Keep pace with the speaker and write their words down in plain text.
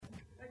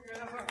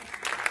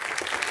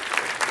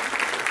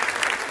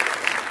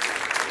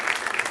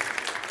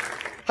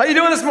How you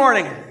doing this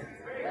morning?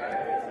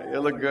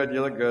 You look good.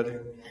 You look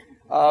good.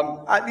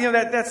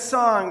 That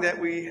song that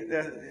we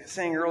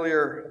sang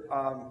earlier,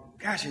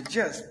 gosh, it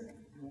just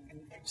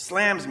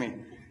slams me.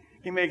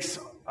 He makes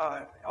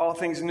all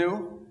things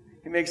new.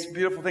 He makes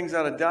beautiful things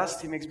out of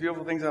dust. He makes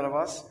beautiful things out of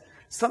us.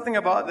 Something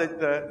about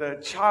the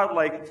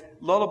childlike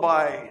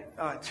lullaby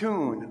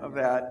tune of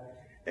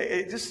that,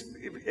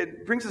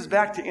 it brings us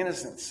back to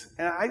innocence.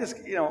 And I just,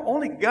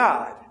 only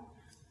God.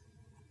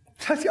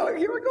 Here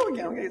we go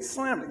again. I'm going to get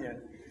slammed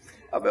again.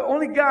 But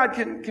only God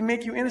can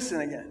make you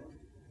innocent again.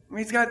 I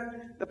mean, He's got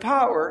the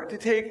power to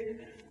take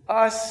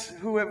us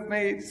who have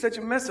made such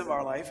a mess of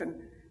our life and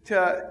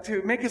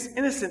to make us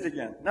innocent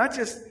again. Not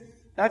just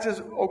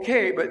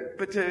okay,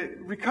 but to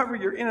recover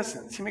your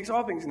innocence. He makes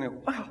all things new.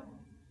 Wow.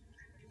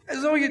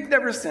 As though you'd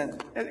never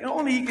sinned. And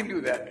only He can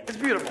do that. It's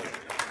beautiful.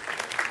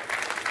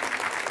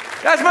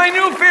 That's my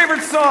new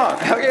favorite song.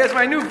 Okay, that's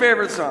my new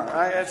favorite song.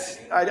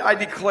 I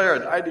declare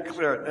it.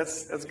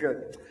 That's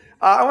good.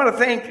 I want to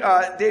thank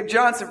Dave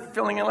Johnson for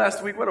filling in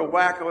last week. What a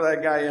wacko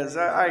that guy is.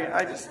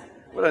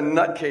 What a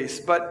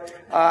nutcase. But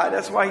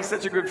that's why he's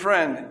such a good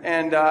friend.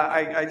 And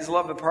I just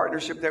love the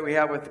partnership that we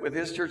have with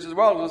his church as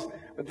well. It was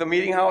with the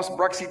Meeting House,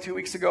 Bruxy 2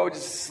 weeks ago,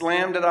 just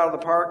slammed it out of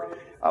the park.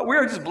 We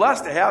are just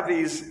blessed to have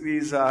these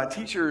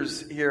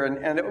teachers here,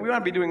 and we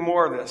want to be doing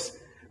more of this.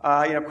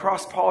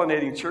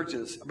 Cross-pollinating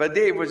churches. But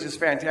Dave was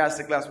just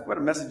fantastic last week. What a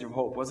message of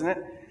hope, wasn't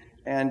it?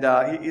 And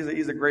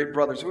he's a great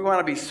brother. So we want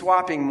to be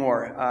swapping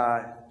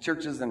more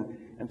churches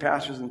and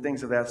pastors and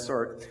things of that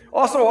sort.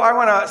 Also, I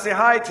want to say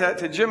hi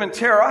to Jim and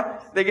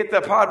Tara. They get the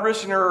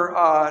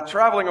Podrissioner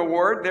Traveling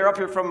Award. They're up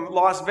here from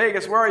Las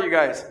Vegas. Where are you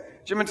guys?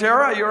 Jim and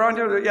Tara, you're on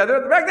here? Yeah,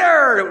 they're back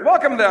there.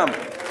 Welcome them.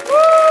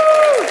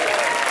 Woo!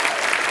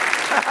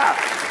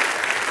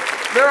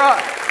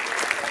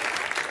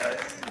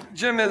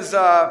 Jim is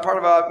part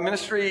of a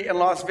ministry in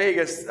Las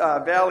Vegas,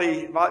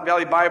 Valley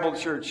Bible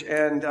Church,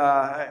 and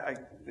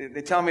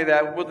they tell me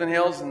that Woodland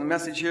Hills and the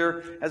message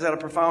here has had a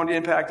profound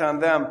impact on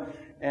them.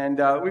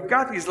 And we've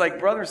got these like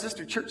brother and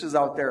sister churches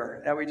out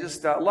there that we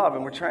just love,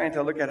 and we're trying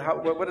to look at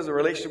what does a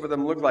relationship with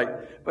them look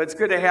like. But it's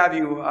good to have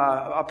you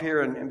up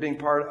here and being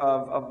part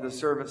of the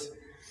service.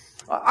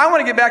 I want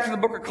to get back to the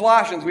book of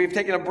Colossians. We've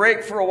taken a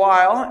break for a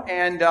while,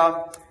 and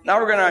now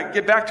we're going to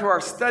get back to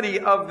our study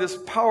of this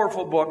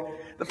powerful book.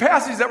 The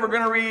passage that we're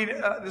going to read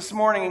this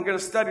morning and going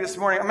to study this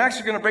morning, I'm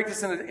actually going to break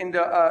this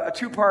into a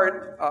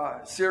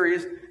two-part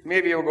series.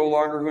 Maybe it'll go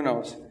longer, who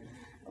knows.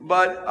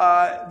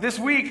 But this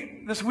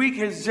week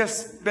has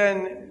just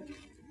been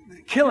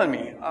killing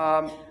me.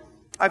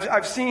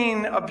 I've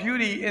seen a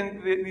beauty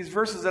in these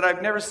verses that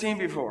I've never seen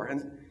before,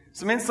 and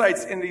some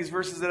insights in these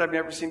verses that I've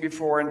never seen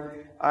before.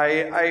 And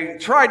I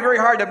tried very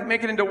hard to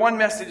make it into one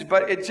message,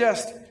 but I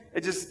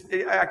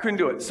couldn't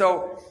do it.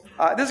 So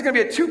this is going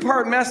to be a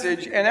two-part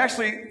message, and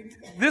actually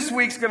this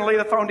week's going to lay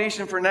the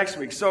foundation for next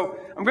week. So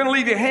I'm going to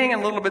leave you hanging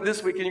a little bit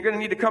this week, and you're going to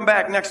need to come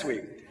back next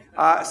week.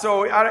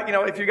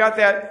 If you got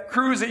that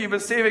cruise that you've been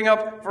saving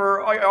up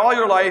for all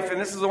your life, and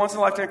this is a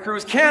once-in-a-lifetime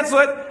cruise, cancel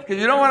it, because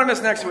you don't want to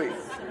miss next week.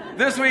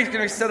 This week's going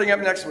to be setting up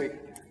next week.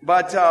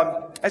 But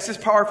it's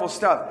just powerful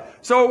stuff.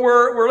 So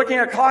we're looking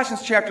at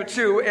Colossians chapter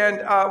 2, and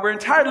we're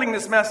entitling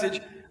this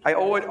message, I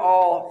Owe It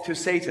All to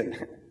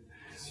Satan.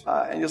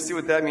 And you'll see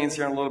what that means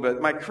here in a little bit.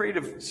 My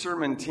creative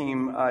sermon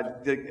team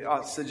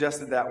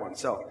suggested that one.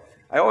 So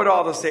I owe it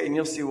all to Satan.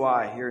 You'll see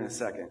why here in a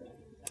second.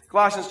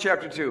 Colossians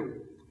chapter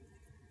 2,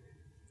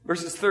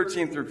 verses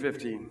 13 through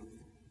 15.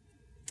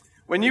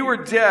 When you were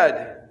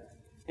dead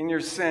in your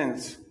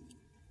sins,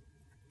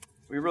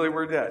 we really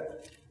were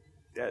dead.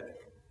 Dead.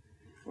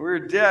 We were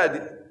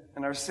dead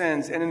in our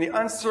sins and in the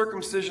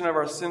uncircumcision of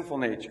our sinful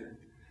nature.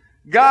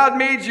 God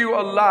made you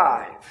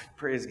alive.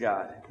 Praise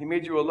God. He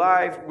made you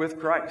alive with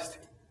Christ.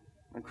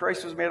 When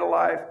Christ was made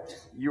alive,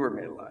 you were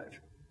made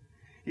alive.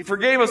 He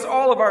forgave us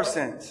all of our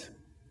sins.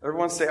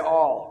 Everyone say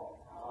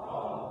all.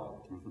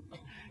 All.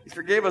 He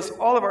forgave us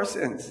all of our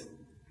sins.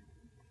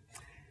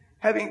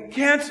 Having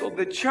canceled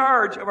the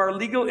charge of our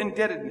legal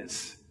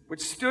indebtedness, which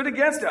stood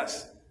against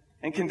us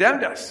and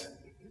condemned us,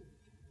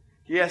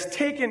 He has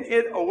taken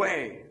it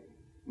away,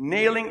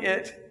 nailing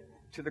it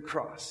to the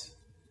cross.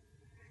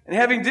 And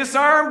having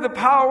disarmed the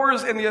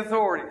powers and the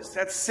authorities,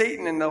 that's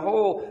Satan and the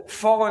whole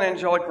fallen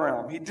angelic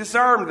realm, He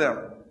disarmed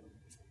them.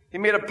 He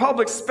made a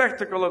public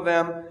spectacle of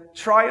them,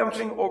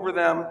 triumphing over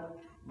them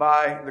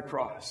by the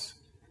cross.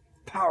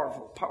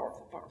 Powerful,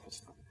 powerful, powerful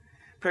stuff.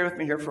 Pray with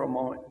me here for a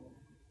moment.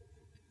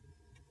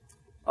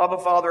 Abba,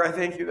 Father, I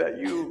thank you that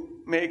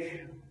you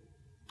make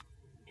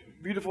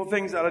beautiful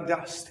things out of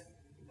dust.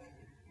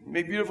 You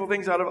make beautiful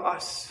things out of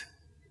us.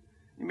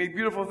 You make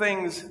beautiful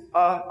things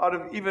out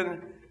of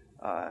even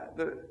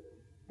the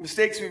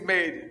mistakes we've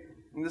made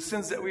and the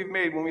sins that we've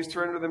made when we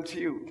surrender them to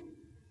you.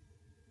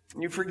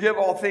 And you forgive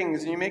all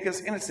things and you make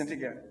us innocent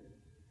again.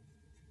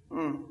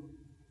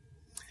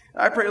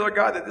 I pray, Lord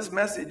God, that this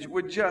message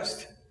would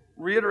just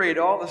reiterate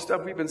all the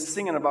stuff we've been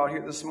singing about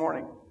here this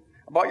morning.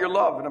 About your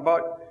love and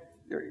about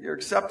your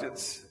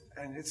acceptance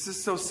And it's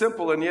just so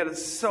simple, and yet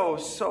it's so,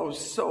 so,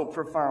 so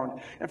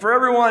profound. And for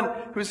everyone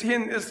who's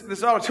in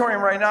this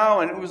auditorium right now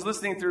and who's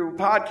listening through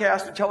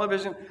podcast or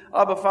television,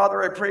 Abba,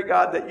 Father, I pray,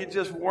 God, that you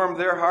just warm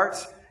their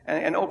hearts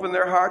and open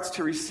their hearts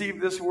to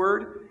receive this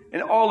word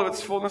in all of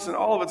its fullness and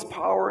all of its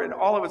power and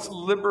all of its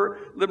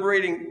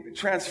liberating,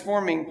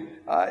 transforming,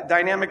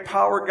 dynamic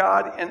power,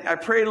 God. And I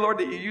pray, Lord,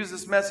 that you use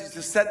this message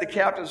to set the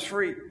captives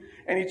free.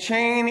 Any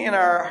chain in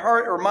our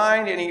heart or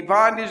mind, any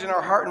bondage in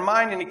our heart and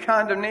mind, any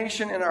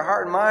condemnation in our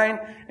heart and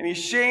mind, any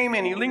shame,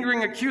 any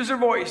lingering accuser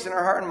voice in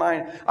our heart and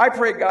mind. I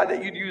pray, God,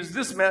 that you'd use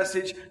this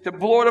message to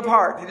blow it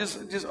apart, to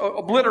just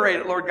obliterate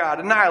it, Lord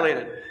God, annihilate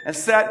it, and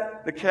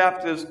set the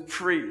captives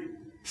free.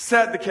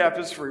 Set the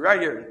captives free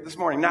right here this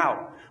morning,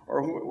 now.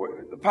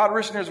 Or the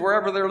parishioners,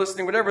 wherever they're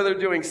listening, whatever they're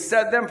doing,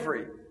 set them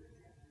free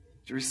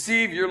to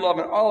receive your love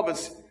and all of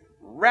its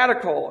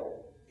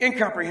radical,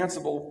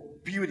 incomprehensible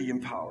beauty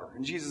and power.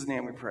 In Jesus'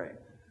 name we pray.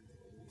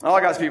 All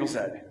God's people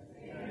said,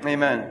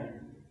 Amen.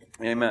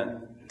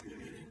 Amen.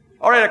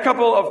 All right, a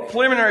couple of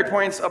preliminary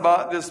points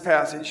about this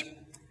passage.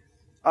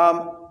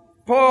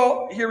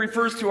 Paul here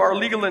refers to our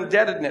legal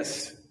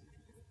indebtedness.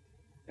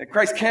 That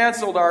Christ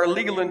canceled our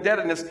legal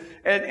indebtedness.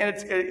 And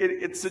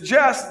it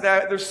suggests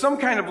that there's some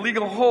kind of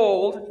legal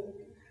hold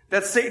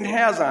that Satan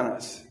has on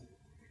us.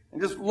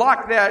 And just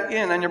lock that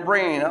in on your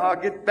brain.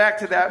 I'll get back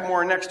to that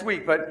more next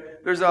week. But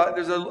there's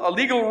a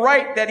legal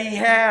right that he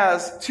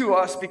has to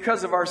us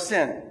because of our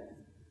sin.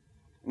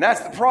 And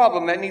that's the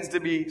problem that needs to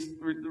be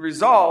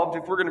resolved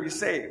if we're going to be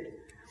saved.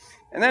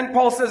 And then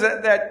Paul says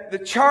that the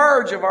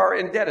charge of our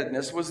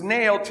indebtedness was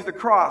nailed to the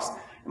cross.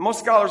 And most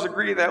scholars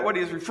agree that what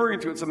he's referring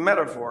to, it's a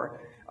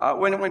metaphor.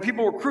 When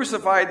people were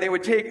crucified, they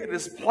would take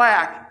this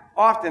plaque,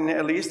 often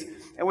at least,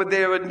 and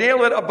they would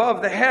nail it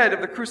above the head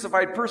of the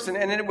crucified person,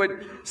 and it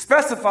would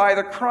specify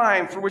the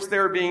crime for which they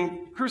were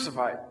being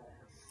crucified.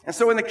 And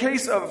so in the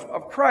case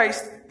of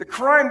Christ, the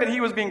crime that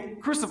he was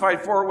being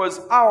crucified for was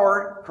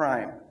our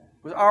crime,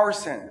 was our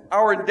sin,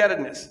 our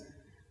indebtedness.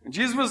 When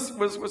Jesus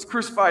was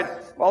crucified,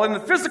 while in the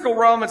physical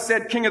realm it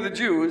said King of the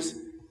Jews,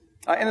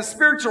 in the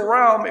spiritual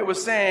realm it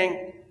was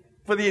saying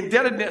for the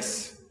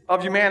indebtedness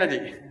of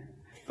humanity,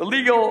 the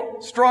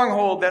legal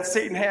stronghold that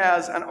Satan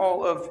has on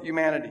all of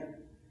humanity.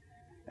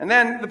 And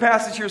then the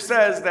passage here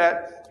says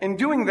that in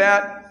doing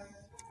that,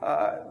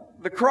 by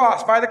the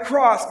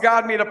cross,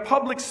 God made a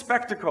public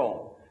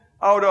spectacle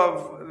out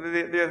of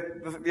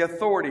the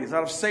authorities,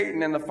 out of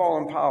Satan and the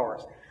fallen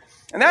powers.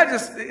 And that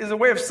just is a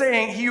way of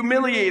saying he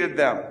humiliated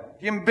them.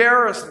 He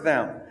embarrassed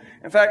them.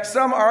 In fact,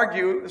 some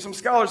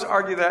scholars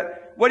argue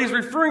that what he's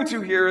referring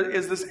to here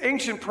is this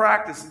ancient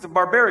practice. It's a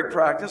barbaric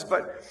practice,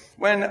 but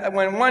when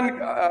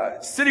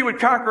one city would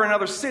conquer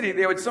another city,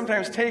 they would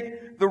sometimes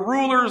take the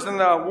rulers and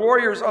the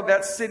warriors of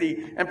that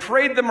city and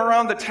parade them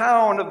around the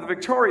town of the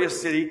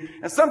victorious city,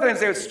 and sometimes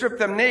they would strip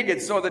them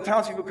naked so the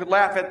townspeople could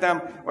laugh at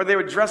them, or they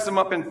would dress them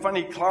up in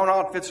funny clown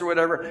outfits or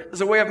whatever as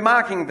a way of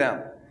mocking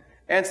them.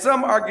 And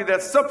some argue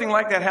that something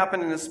like that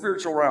happened in the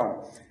spiritual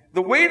realm.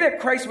 The way that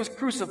Christ was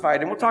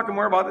crucified, and we'll talk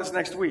more about this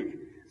next week,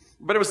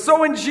 but it was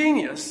so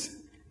ingenious,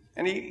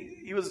 and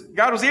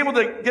God was able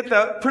to get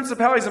the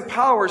principalities and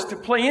powers to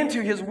play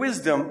into his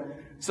wisdom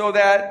so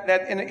that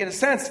in a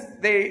sense,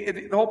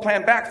 the whole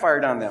plan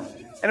backfired on them.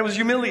 And it was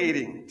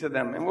humiliating to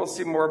them, and we'll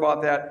see more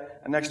about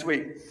that next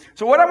week.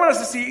 So what I want us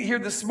to see here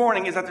this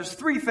morning is that there's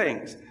three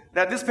things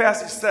that this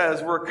passage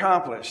says were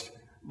accomplished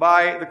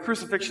by the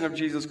crucifixion of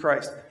Jesus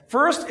Christ.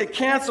 First, it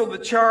canceled the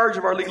charge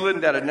of our legal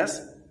indebtedness.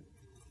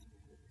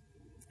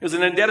 It was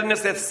an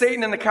indebtedness that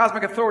Satan and the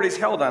cosmic authorities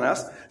held on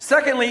us.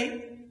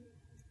 Secondly,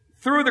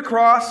 through the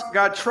cross,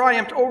 God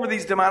triumphed over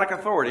these demonic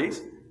authorities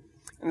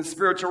in the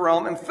spiritual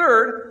realm. And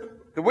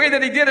third, the way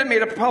that he did it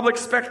made a public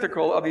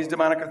spectacle of these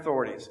demonic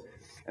authorities.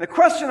 And the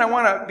question I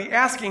want to be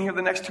asking here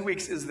the next 2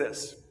 weeks is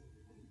this: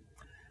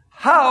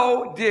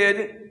 how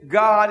did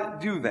God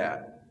do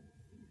that?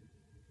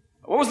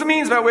 What was the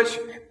means by which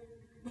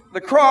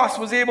the cross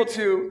was able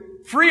to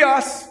free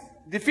us,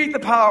 defeat the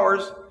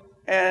powers,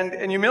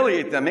 and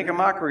humiliate them, make a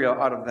mockery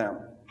out of them?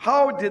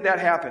 How did that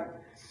happen?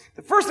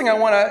 The first thing I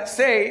want to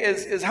say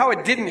is how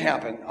it didn't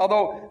happen,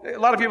 although a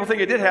lot of people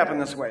think it did happen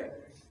this way.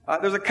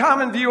 There's a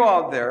common view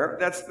out there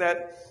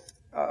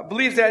that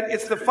believes that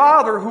it's the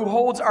Father who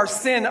holds our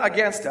sin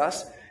against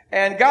us,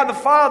 and God the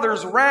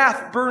Father's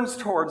wrath burns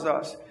towards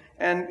us.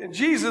 And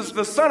Jesus,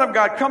 the Son of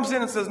God, comes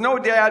in and says, "No,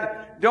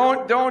 Dad,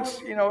 don't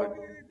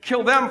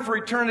kill them for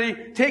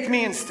eternity. Take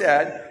me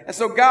instead." And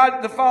so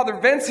God the Father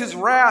vents his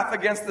wrath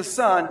against the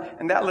Son,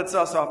 and that lets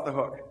us off the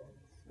hook.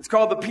 It's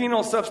called the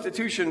penal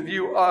substitution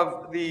view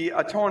of the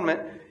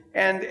atonement.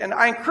 And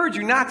I encourage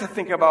you not to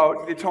think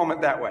about the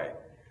atonement that way.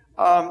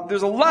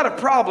 There's a lot of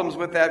problems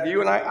with that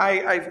view, and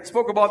I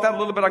spoke about that a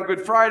little bit on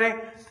Good Friday.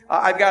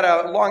 I've got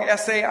a long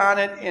essay on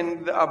it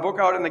in a book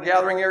out in the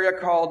gathering area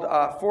called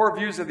Four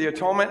Views of the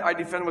Atonement. I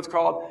defend what's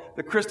called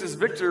the Christus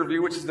Victor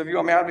view, which is the view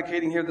I'm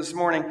advocating here this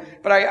morning.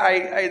 But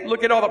I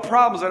look at all the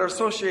problems that are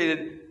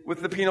associated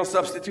with the penal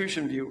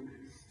substitution view.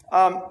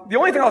 The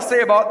only thing I'll say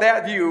about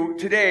that view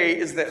today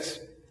is this.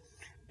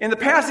 In the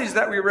passage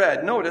that we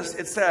read, notice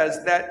it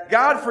says that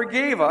God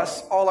forgave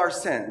us all our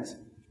sins,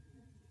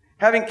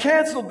 having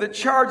canceled the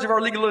charge of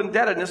our legal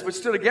indebtedness which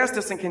stood against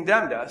us and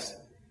condemned us.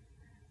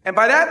 And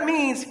by that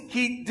means,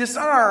 he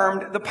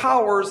disarmed the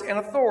powers and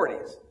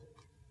authorities.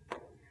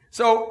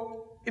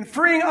 So, in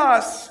freeing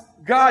us,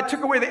 God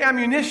took away the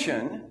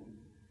ammunition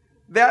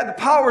that the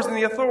powers and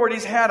the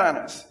authorities had on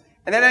us.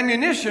 And that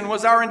ammunition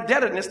was our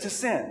indebtedness to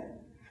sin.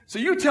 So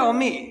you tell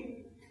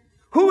me,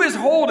 who is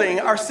holding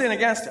our sin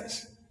against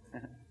us?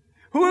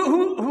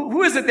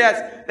 Who is it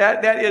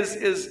that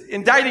is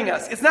indicting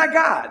us? It's not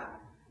God.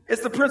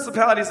 It's the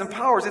principalities and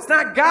powers. It's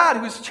not God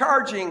who's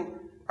charging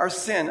our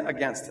sin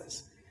against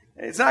us.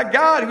 It's not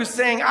God who's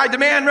saying, I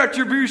demand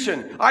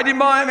retribution. I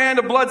demand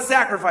a blood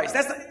sacrifice.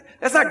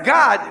 That's not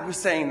God who's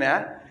saying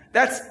that.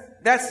 That's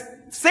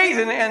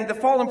Satan and the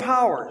fallen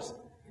powers.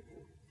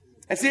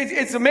 And see,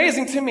 it's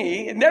amazing to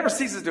me, it never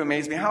ceases to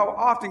amaze me, how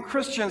often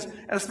Christians,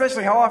 and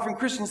especially how often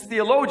Christians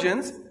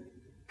theologians,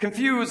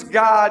 confuse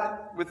God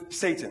with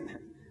Satan.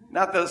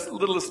 Not the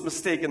littlest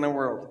mistake in the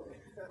world.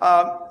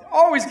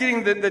 Always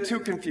getting the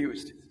two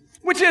confused.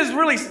 Which is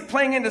really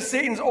playing into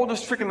Satan's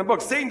oldest trick in the book.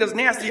 Satan does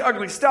nasty,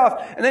 ugly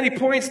stuff, and then he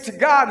points to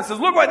God and says,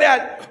 look what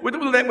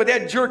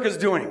that jerk is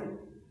doing.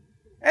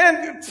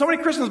 And so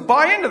many Christians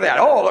buy into that.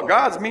 Oh, look,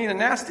 God's mean and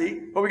nasty,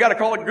 but we got to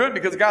call it good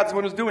because God's the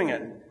one who's doing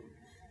it.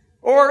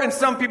 Or in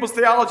some people's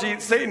theology,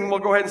 Satan will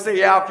go ahead and say,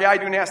 yeah, okay, I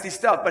do nasty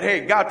stuff, but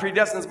hey, God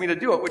predestines me to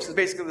do it, which is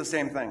basically the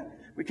same thing.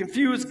 We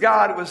confuse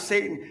God with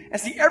Satan. And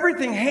see,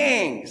 everything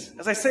hangs,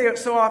 as I say it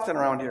so often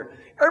around here,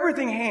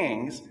 everything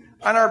hangs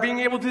on our being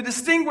able to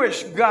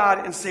distinguish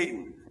God and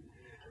Satan.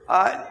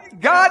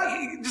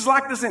 God, just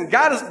lock this in,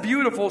 God is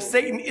beautiful,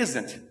 Satan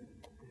isn't.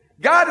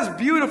 God is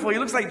beautiful, he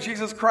looks like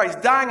Jesus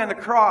Christ, dying on the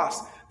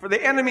cross for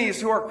the enemies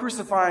who are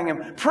crucifying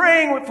him,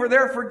 praying for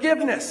their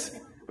forgiveness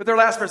with their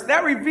last verse.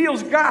 That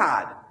reveals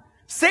God.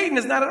 Satan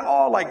is not at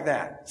all like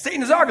that.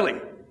 Satan is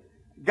ugly.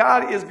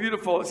 God is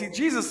beautiful. See,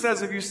 Jesus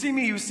says, if you see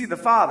me, you see the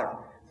Father.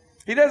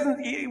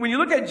 When you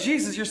look at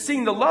Jesus, you're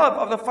seeing the love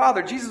of the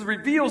Father. Jesus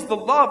reveals the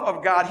love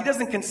of God. He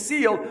doesn't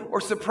conceal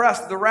or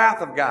suppress the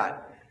wrath of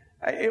God.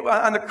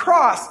 On the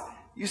cross,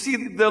 you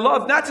see the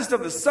love not just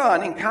of the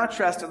Son in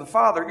contrast to the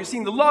Father. You're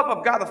seeing the love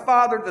of God the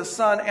Father, the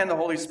Son, and the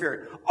Holy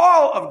Spirit.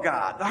 All of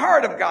God, the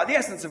heart of God, the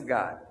essence of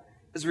God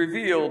is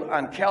revealed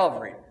on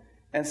Calvary.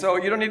 And so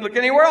you don't need to look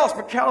anywhere else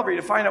but Calvary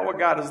to find out what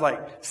God is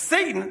like.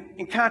 Satan,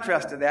 in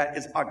contrast to that,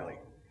 is ugly.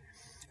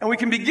 And we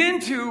can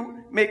begin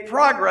to make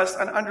progress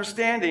on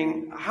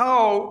understanding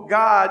how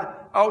God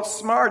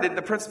outsmarted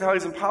the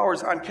principalities and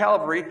powers on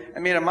Calvary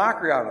and made a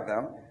mockery out of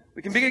them.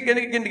 We can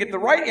begin to get the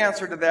right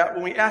answer to that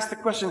when we ask the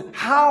question,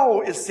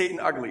 how is Satan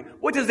ugly?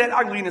 What does that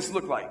ugliness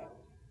look like?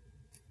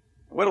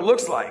 What it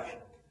looks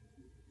like,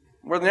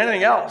 more than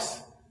anything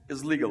else,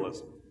 is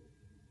legalism.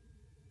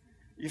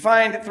 You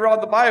find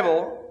throughout the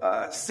Bible,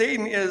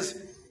 Satan is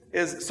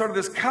sort of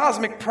this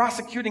cosmic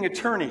prosecuting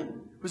attorney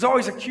who's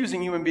always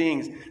accusing human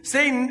beings.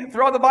 Satan,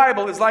 throughout the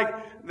Bible, is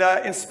like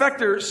the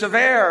Inspector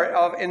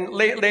Javert in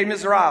Les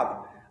Miserables.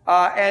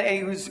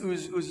 And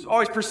who's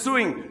always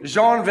pursuing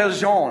Jean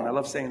Valjean. I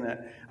love saying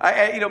that.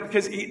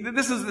 Because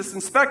this is this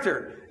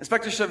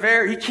Inspector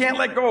Javert. He can't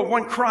let go of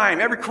one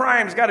crime. Every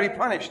crime's got to be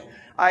punished.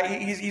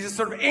 He's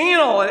sort of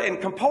anal and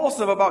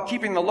compulsive about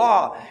keeping the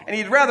law. And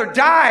he'd rather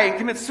die and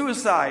commit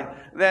suicide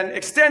than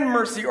extend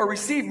mercy or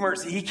receive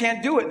mercy. He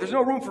can't do it. There's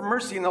no room for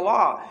mercy in the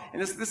law.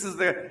 And this is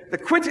the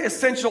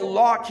quintessential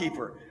law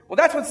keeper. Well,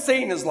 that's what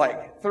Satan is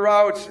like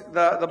throughout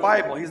the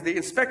Bible. He's the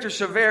Inspector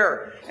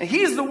Javert. And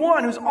he's the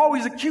one who's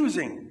always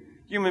accusing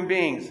human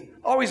beings,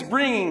 always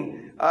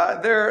bringing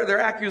their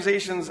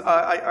accusations,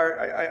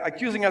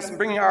 accusing us and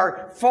bringing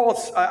our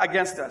faults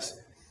against us.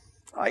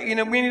 We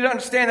need to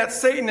understand that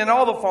Satan and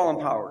all the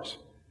fallen powers,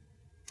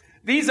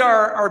 these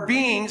are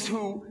beings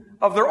who,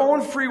 of their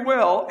own free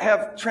will,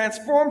 have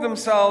transformed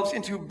themselves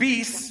into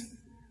beasts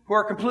who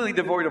are completely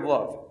devoid of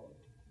love.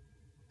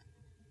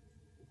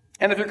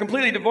 And if you're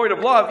completely devoid of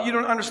love, you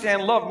don't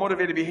understand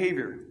love-motivated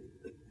behavior.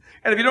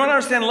 And if you don't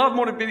understand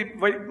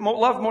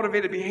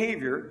love-motivated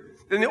behavior,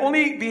 then the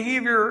only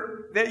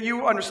behavior that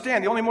you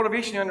understand, the only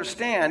motivation you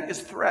understand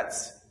is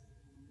threats.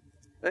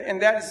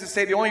 And that is to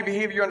say, the only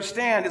behavior you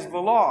understand is the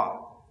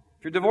law.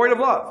 If you're devoid of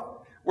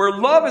love. Where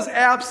love is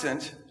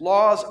absent,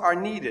 laws are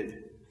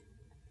needed.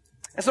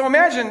 And so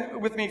imagine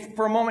with me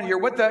for a moment here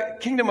what the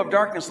kingdom of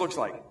darkness looks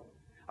like.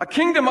 A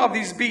kingdom of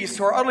these beasts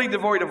who are utterly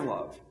devoid of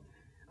love.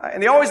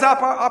 And they always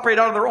operate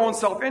out of their own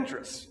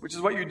self-interest, which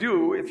is what you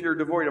do if you're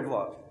devoid of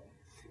love.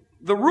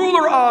 The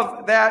ruler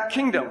of that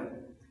kingdom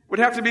would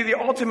have to be the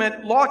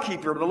ultimate law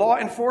keeper, the law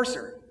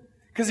enforcer.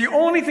 Because the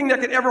only thing that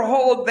could ever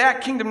hold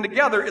that kingdom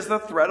together is the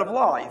threat of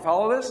law. You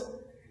follow this?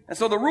 And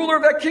so the ruler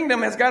of that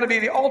kingdom has got to be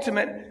the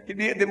ultimate, he'd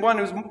be the one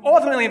who's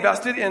ultimately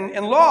invested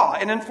in law,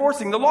 in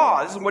enforcing the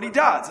law. This is what he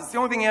does. It's the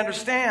only thing he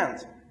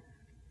understands.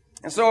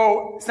 And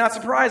so it's not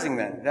surprising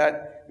then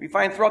that we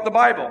find throughout the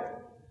Bible,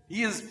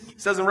 he is,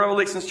 it says in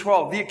Revelation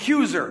 12, the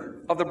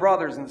accuser of the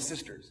brothers and the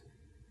sisters.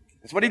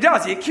 That's what he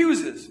does. He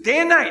accuses. Day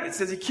and night, it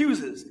says he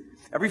accuses.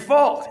 every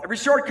fault, every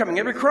shortcoming,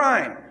 every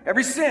crime,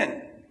 every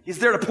sin. He's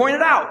there to point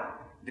it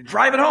out, to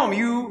drive it home.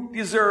 You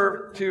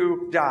deserve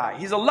to die.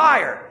 He's a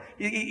liar.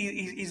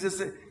 He's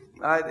just,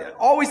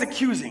 always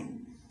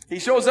accusing. He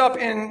shows up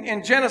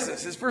in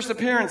Genesis, his first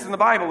appearance in the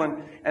Bible,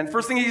 and the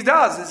first thing he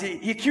does is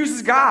he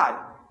accuses God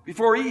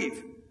before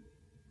Eve.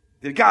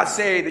 Did God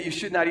say that you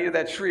should not eat of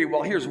that tree?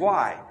 Well, here's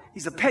why.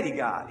 He's a petty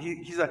God.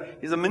 He's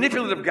a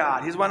manipulative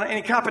God. He doesn't want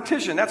any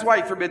competition. That's why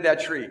he forbid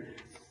that tree.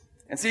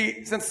 And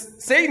see, since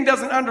Satan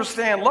doesn't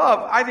understand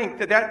love, I think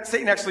that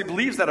Satan actually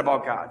believes that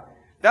about God.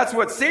 That's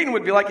what Satan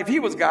would be like if he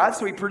was God.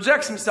 So he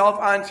projects himself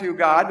onto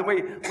God the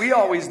way we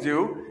always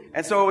do.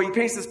 And so he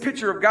paints this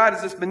picture of God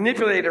as this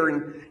manipulator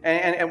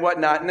and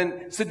whatnot, and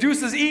then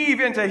seduces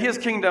Eve into his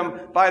kingdom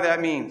by that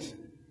means.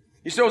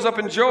 He shows up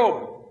in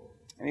Job.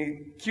 And he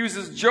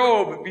accuses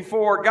Job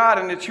before God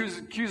and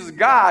accuses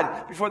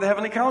God before the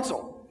heavenly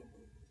council.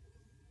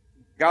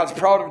 God's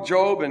proud of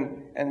Job,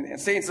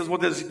 and Satan says, well,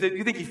 do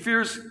you think he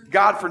fears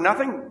God for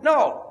nothing?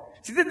 No.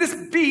 See, this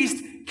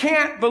beast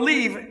can't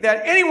believe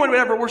that anyone would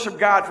ever worship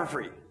God for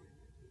free.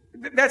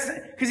 That's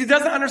because he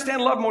doesn't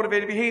understand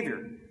love-motivated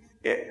behavior.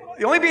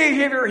 The only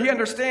behavior he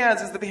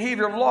understands is the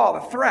behavior of law,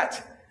 the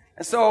threat.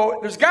 And so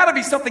there's got to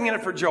be something in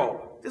it for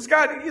Job. This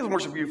God, he doesn't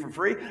worship you for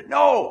free.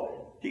 No.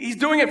 He's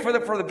doing it for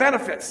the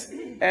benefits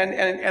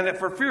and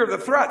for fear of the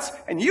threats.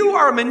 And you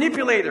are a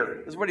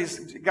manipulator, is what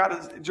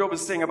Job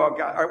is saying about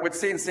God, or what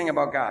Satan's saying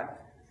about God.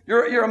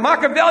 You're a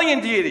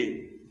Machiavellian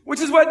deity, which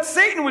is what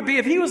Satan would be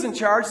if he was in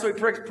charge, so he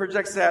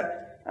projects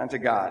that onto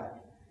God.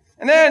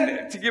 And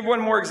then, to give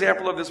one more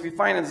example of this, we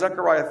find in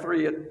Zechariah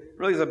 3, it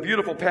really is a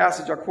beautiful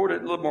passage. I'll quote it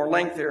in a little more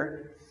length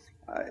here.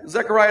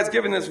 Zechariah is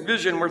given this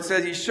vision where it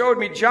says, he showed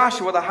me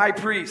Joshua the high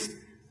priest.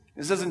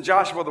 This isn't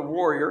Joshua the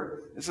warrior.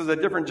 This is a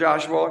different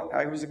Joshua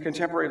who was a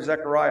contemporary of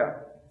Zechariah.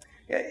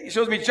 He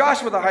shows me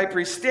Joshua the high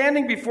priest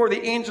standing before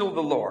the angel of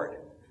the Lord.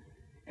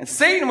 And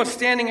Satan was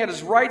standing at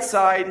his right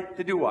side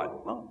to do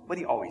what? Well, what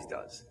he always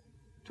does,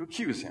 to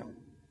accuse him.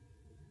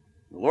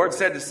 The Lord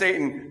said to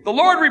Satan, the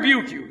Lord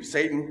rebuke you,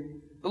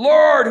 Satan. The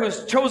Lord who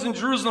has chosen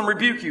Jerusalem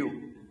rebuke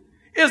you.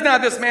 Is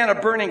not this man a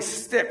burning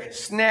stick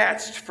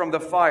snatched from the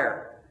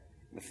fire?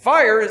 The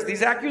fire is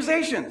these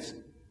accusations.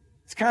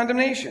 It's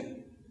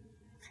condemnation.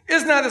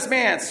 Is not this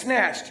man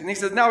snatched? And he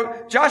says,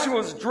 now Joshua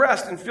was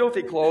dressed in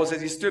filthy clothes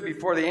as he stood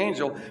before the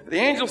angel. But the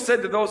angel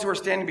said to those who were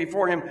standing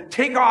before him,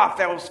 take off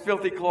those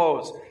filthy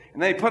clothes.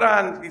 And then he put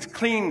on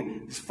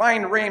these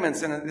fine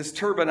raiments and this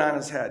turban on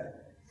his head.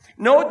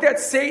 Note that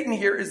Satan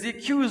here is the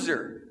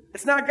accuser.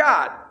 It's not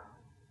God.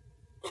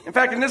 In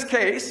fact, in this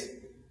case,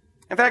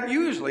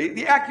 usually,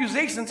 the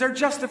accusations are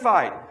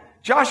justified.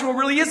 Joshua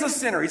really is a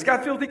sinner. He's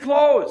got filthy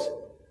clothes.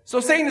 So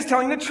Satan is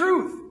telling the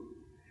truth.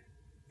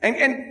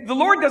 And the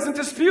Lord doesn't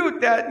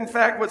dispute that, in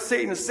fact, what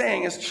Satan is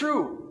saying is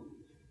true.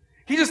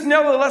 He just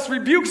nevertheless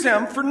rebukes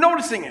him for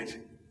noticing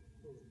it.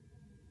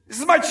 This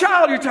is my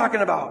child you're talking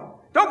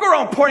about. Don't go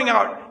around pointing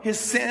out his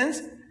sins.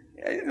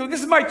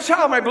 This is my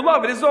child, my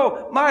beloved, as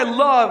though my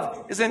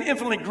love is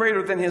infinitely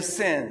greater than his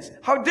sins.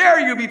 How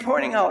dare you be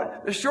pointing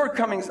out the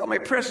shortcomings of my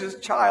precious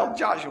child,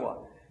 Joshua.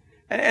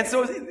 And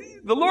so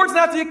the Lord's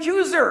not the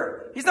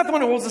accuser. He's not the one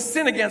who holds the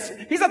sin against.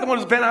 He's not the one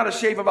who's bent out of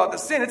shape about the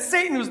sin. It's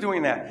Satan who's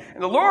doing that.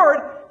 And the Lord,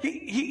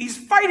 he's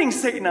fighting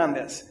Satan on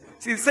this.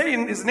 See,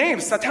 Satan, his name,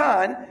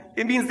 Satan,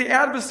 it means the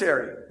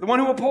adversary, the one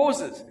who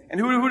opposes. And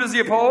who does he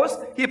oppose?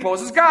 He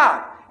opposes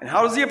God. And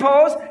how does he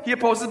oppose? He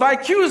opposes by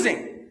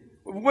accusing.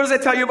 What does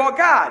that tell you about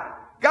God?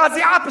 God's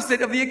the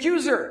opposite of the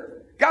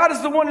accuser. God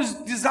is the one who's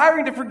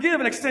desiring to forgive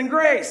and extend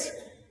grace.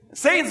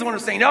 Satan's the one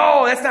who's saying,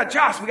 no, that's not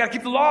Josh. We got to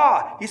keep the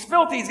law. He's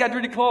filthy. He's got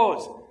dirty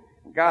clothes.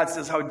 And God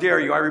says, how dare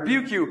you? I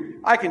rebuke you.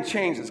 I can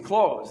change his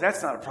clothes.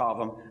 That's not a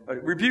problem. I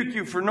rebuke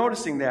you for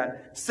noticing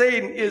that.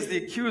 Satan is the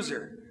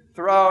accuser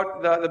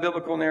throughout the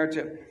biblical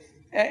narrative.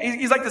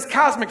 And he's like this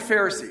cosmic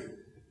Pharisee.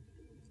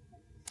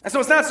 And so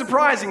it's not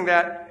surprising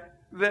that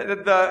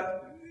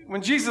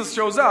when Jesus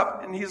shows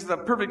up, and he's the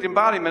perfect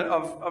embodiment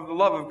of the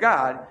love of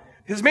God,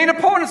 his main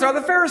opponents are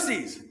the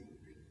Pharisees.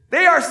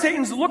 They are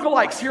Satan's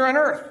lookalikes here on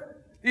earth.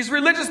 These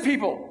religious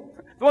people,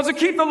 the ones who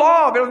keep the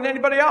law better than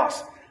anybody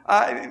else.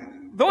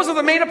 Those are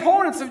the main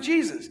opponents of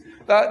Jesus.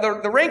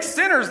 The rank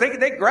sinners,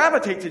 they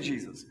gravitate to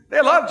Jesus. They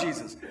love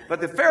Jesus.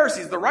 But the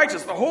Pharisees, the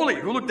righteous, the holy,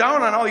 who look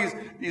down on all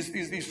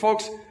these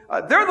folks,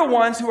 they're the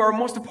ones who are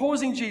most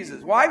opposing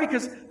Jesus. Why?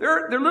 Because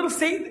they're little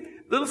Satan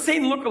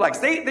lookalikes.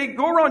 They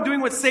go around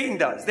doing what Satan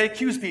does. They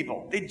accuse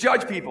people. They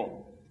judge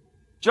people.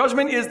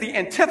 Judgment is the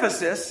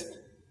antithesis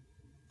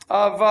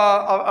of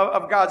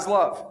God's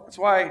love. That's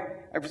why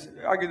I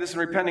argue this in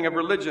Repenting of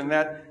Religion,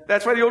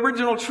 that's why the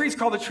original tree is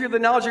called the tree of the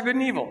knowledge of good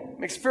and evil. It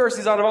makes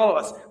Pharisees out of all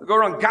of us. We go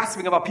around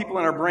gossiping about people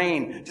in our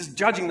brain, just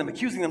judging them,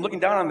 accusing them, looking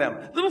down on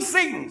them. Little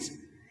Satans.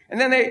 And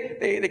then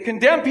they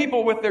condemn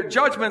people with their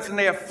judgments, and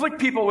they afflict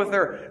people with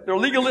their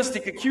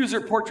legalistic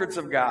accuser portraits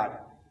of God.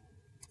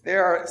 They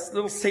are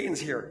little Satans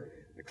here.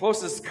 The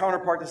closest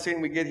counterpart to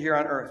Satan we get here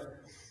on earth.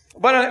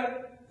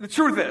 But the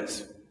truth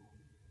is,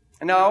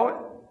 and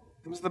now,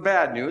 this is the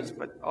bad news,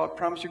 but I'll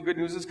promise you good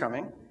news is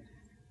coming.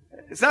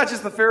 It's not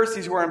just the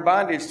Pharisees who are in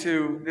bondage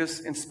to this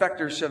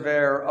Inspector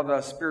Javert of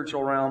the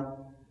spiritual realm.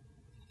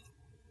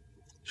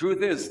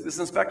 Truth is, this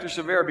Inspector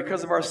Javert,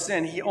 because of our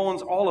sin, he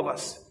owns all of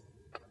us.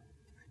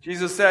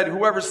 Jesus said,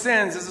 whoever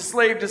sins is a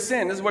slave to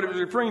sin. This is what he was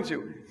referring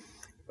to.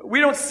 We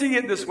don't see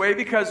it this way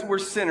because we're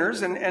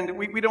sinners, and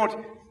we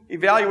don't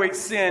evaluate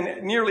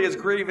sin nearly as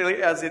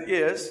gravely as it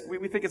is.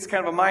 We think it's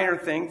kind of a minor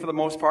thing for the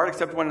most part,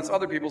 except when it's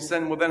other people's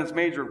sin, well, then it's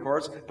major, of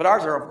course. But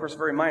ours are, of course,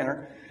 very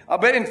minor.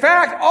 But in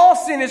fact, all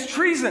sin is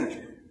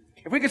treason.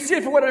 If we could see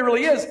it for what it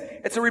really is,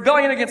 it's a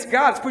rebellion against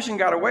God. It's pushing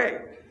God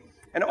away.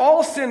 And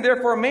all sin,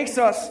 therefore, makes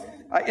us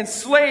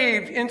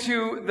enslaved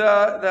into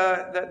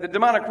the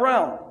demonic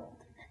realm.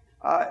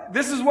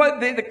 This is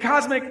what this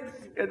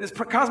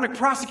cosmic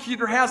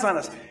prosecutor has on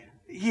us.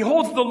 He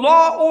holds the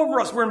law over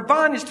us. We're in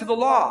bondage to the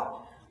law.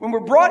 When we're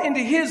brought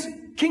into his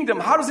kingdom,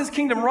 how does his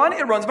kingdom run?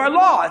 It runs by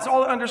law. It's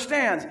all it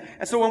understands.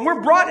 And so when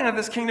we're brought into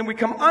this kingdom, we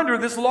come under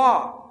this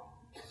law.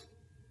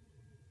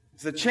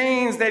 It's the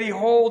chains that he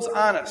holds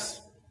on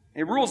us.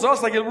 He rules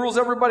us like he rules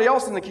everybody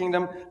else in the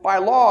kingdom by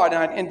law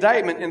and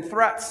indictment and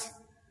threats.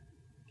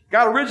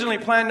 God originally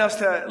planned us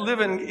to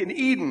live in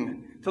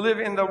Eden, to live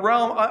in the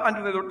realm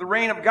under the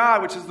reign of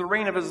God, which is the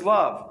reign of his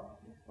love.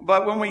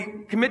 But when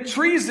we commit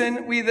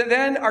treason, we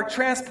then are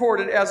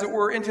transported, as it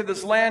were, into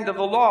this land of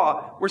the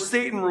law, where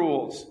Satan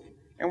rules.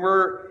 And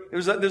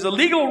there's a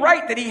legal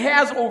right that he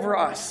has over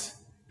us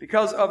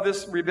because of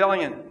this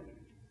rebellion.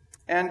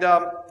 And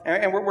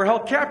we're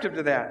held captive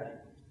to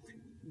that.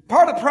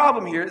 Part of the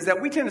problem here is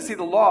that we tend to see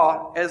the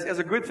law as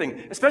a good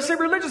thing, especially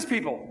religious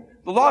people.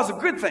 The law is a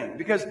good thing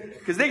because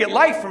they get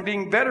life from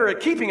being better at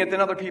keeping it than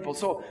other people.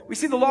 So we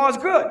see the law as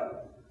good.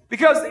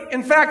 Because,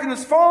 in fact, in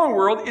this fallen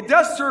world, it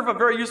does serve a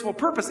very useful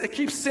purpose. It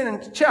keeps sin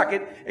in check.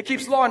 It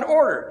keeps law in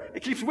order.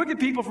 It keeps wicked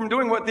people from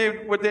doing what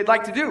they'd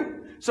like to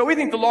do. So we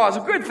think the law is a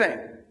good thing.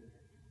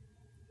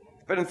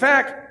 But in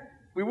fact,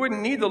 we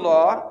wouldn't need the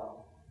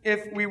law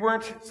if we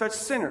weren't such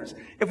sinners.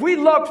 If we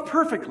loved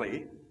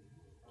perfectly,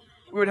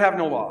 we would have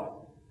no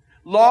law.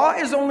 Law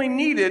is only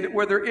needed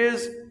where there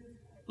is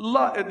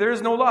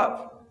no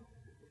love.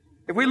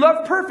 If we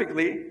love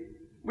perfectly,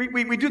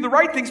 we do the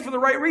right things for the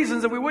right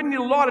reasons, and we wouldn't need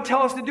a law to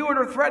tell us to do it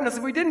or threaten us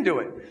if we didn't do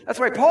it. That's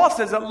why Paul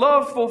says that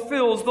love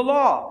fulfills the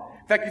law.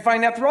 In fact, you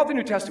find that throughout the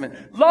New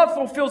Testament. Love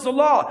fulfills the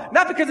law.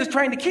 Not because it's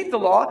trying to keep the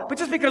law, but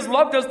just because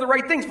love does the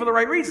right things for the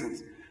right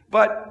reasons.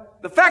 But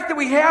the fact that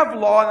we have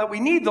law and that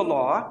we need the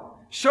law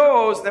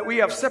shows that we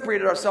have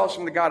separated ourselves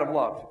from the God of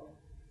love.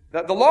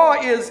 That the law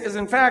is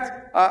in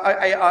fact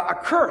a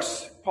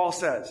curse, Paul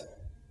says.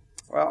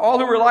 All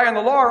who rely on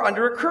the law are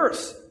under a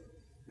curse.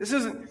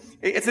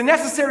 It's a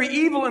necessary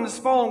evil in this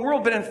fallen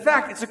world, but in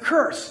fact, it's a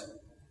curse.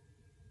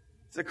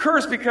 It's a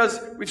curse because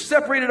we've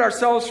separated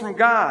ourselves from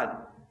God.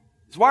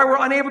 It's why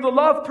we're unable to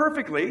love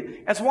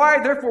perfectly. That's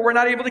why, therefore, we're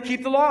not able to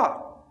keep the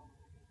law.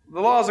 The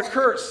law is a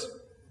curse.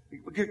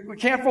 We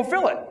can't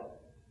fulfill it.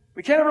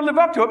 We can't ever live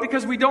up to it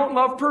because we don't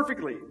love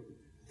perfectly.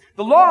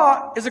 The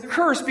law is a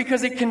curse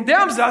because it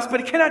condemns us,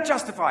 but it cannot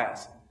justify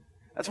us.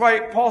 That's why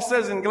Paul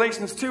says in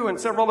Galatians 2 and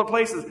several other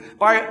places,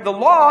 by the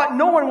law,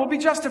 no one will be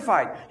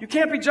justified. You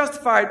can't be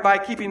justified by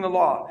keeping the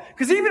law.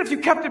 Because even if you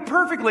kept it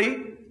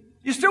perfectly,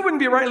 you still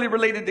wouldn't be rightly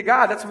related to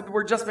God. That's what the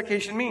word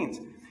justification means.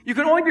 You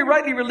can only be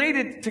rightly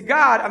related to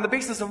God on the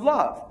basis of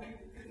love.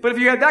 But if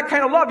you had that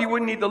kind of love, you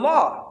wouldn't need the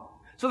law.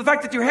 So the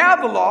fact that you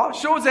have the law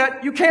shows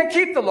that you can't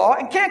keep the law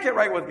and can't get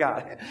right with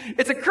God.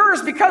 It's a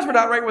curse because we're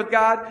not right with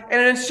God,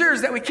 and it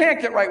ensures that we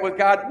can't get right with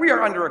God. We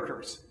are under a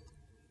curse.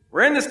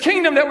 We're in this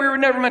kingdom that we were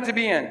never meant to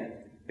be in.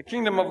 The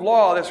kingdom of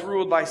law that's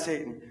ruled by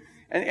Satan.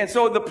 And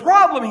so the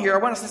problem here, I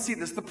want us to see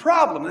this,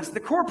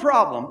 the core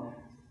problem,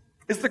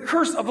 is the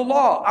curse of the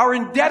law, our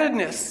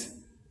indebtedness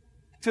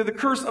to the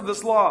curse of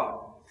this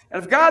law.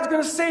 And if God's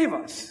going to save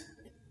us,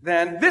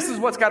 then this is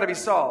what's got to be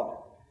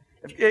solved.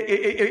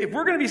 If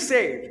we're going to be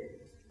saved,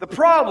 the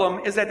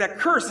problem is that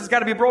curse has got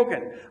to be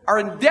broken. Our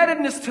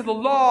indebtedness to the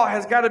law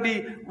has got to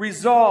be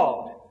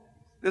resolved.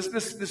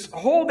 This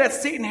hold that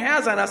Satan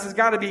has on us has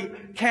got to be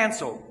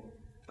canceled.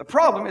 The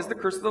problem is the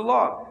curse of the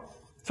law.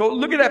 So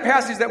look at that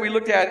passage that we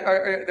looked at,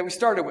 that we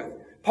started with.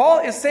 Paul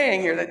is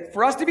saying here that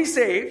for us to be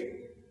saved,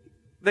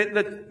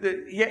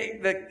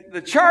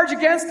 the charge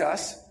against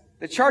us,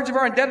 the charge of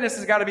our indebtedness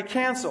has got to be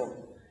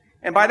canceled.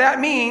 And by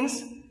that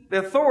means, the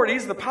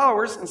authorities, the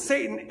powers, and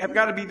Satan have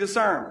got to be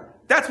disarmed.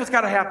 That's what's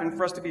got to happen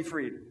for us to be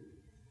freed.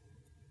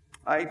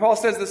 Paul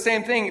says the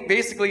same thing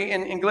basically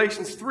in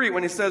Galatians 3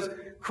 when he says,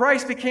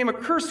 Christ became a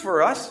curse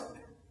for us.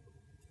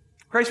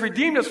 Christ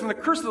redeemed us from the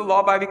curse of the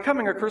law by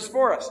becoming a curse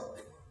for us.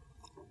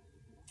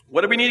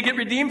 What did we need to get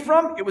redeemed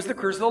from? It was the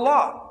curse of the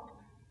law.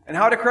 And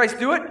how did Christ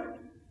do it?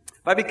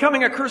 By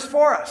becoming a curse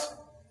for us.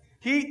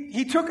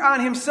 He took on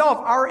himself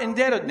our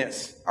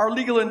indebtedness, our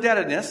legal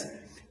indebtedness,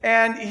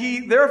 and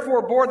he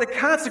therefore bore the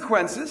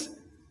consequences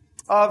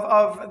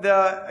of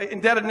the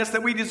indebtedness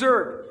that we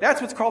deserve. That's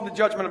what's called the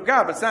judgment of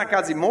God. But it's not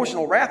God's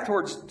emotional wrath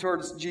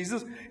towards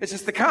Jesus. It's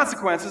just the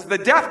consequences, the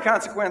death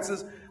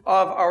consequences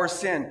of our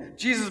sin.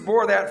 Jesus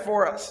bore that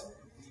for us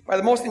by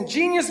the most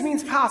ingenious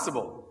means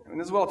possible. And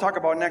this is what I'll talk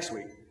about next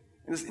week.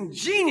 in this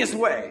ingenious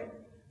way,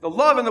 the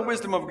love and the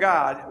wisdom of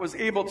God was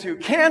able to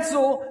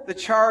cancel the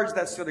charge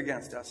that stood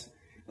against us.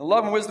 The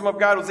love and wisdom of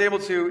God was able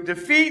to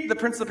defeat the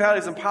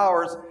principalities and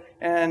powers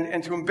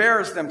and to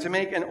embarrass them, to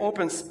make an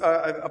open,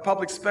 a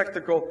public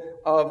spectacle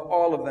of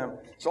all of them.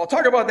 So I'll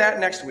talk about that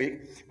next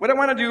week. What I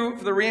want to do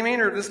for the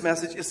remainder of this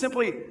message is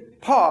simply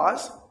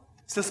pause,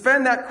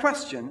 suspend that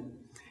question,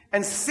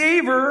 and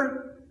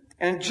savor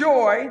and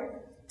enjoy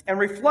and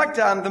reflect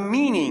on the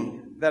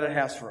meaning that it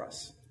has for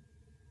us.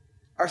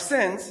 Our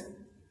sins,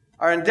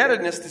 our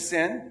indebtedness to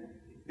sin,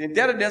 the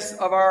indebtedness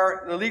of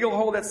the legal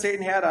hold that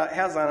Satan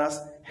has on us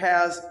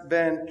has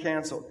been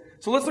canceled.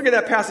 So let's look at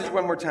that passage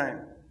one more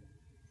time.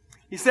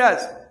 He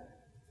says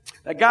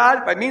that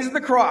God, by means of the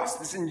cross,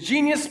 this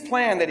ingenious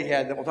plan that he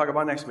had that we'll talk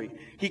about next week,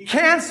 he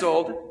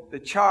canceled the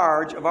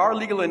charge of our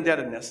legal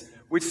indebtedness,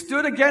 which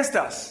stood against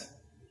us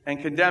and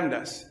condemned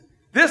us.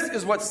 This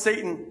is what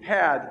Satan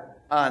had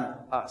on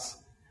us.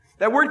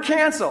 That word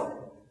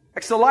cancel,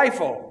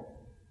 exolifo,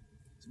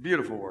 it's a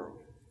beautiful word.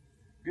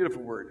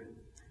 Beautiful word.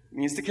 It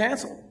means to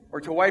cancel,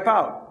 or to wipe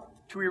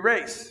out, to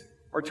erase,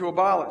 or to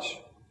abolish.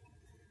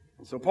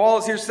 And so Paul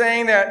is here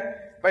saying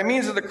that by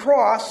means of the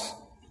cross,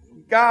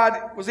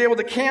 God was able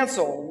to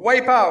cancel,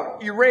 wipe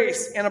out,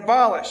 erase, and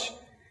abolish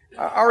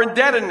our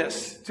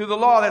indebtedness to the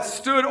law that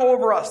stood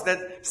over us,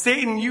 that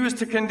Satan used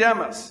to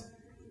condemn us.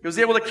 He was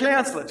able to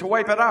cancel it, to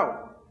wipe it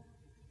out.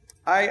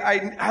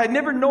 I had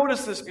never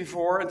noticed this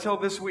before until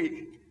this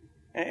week,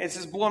 and it's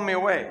just blown me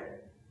away.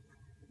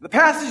 The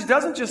passage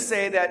doesn't just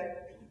say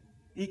that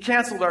he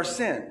canceled our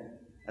sin,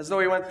 as though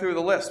he went through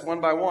the list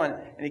one by one,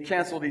 and he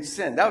canceled each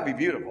sin. That would be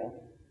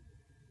beautiful.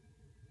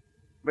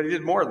 But he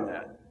did more than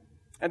that.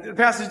 And the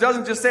passage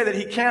doesn't just say that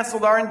he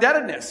canceled our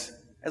indebtedness,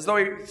 as though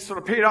he sort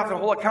of paid off the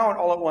whole account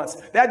all at once.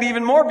 That'd be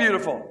even more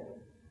beautiful.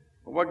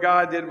 But what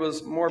God did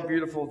was more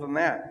beautiful than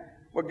that.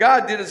 What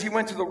God did is he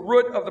went to the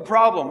root of the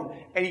problem,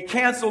 and he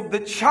canceled the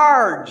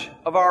charge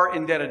of our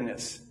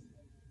indebtedness.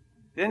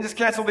 He didn't just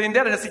cancel the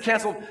indebtedness, he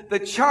canceled the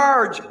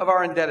charge of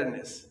our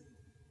indebtedness.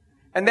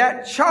 And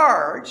that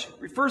charge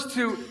refers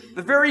to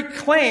the very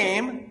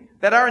claim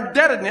that our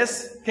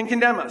indebtedness can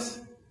condemn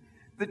us.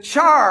 The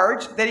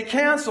charge that he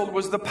canceled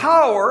was the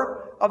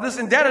power of this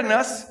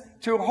indebtedness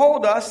to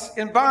hold us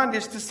in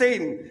bondage to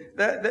Satan.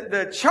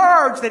 The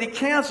charge that he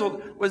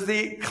canceled was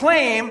the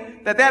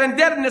claim that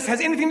indebtedness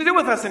has anything to do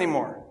with us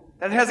anymore.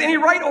 That it has any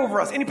right over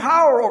us, any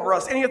power over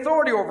us, any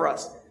authority over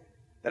us.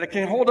 That it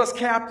can hold us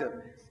captive.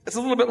 It's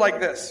a little bit like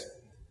this.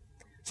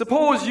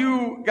 Suppose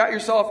you got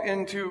yourself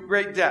into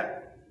great debt.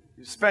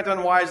 You spent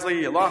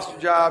unwisely, you lost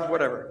your job,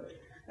 whatever.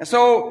 And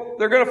so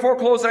they're going to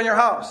foreclose on your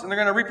house, and they're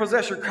going to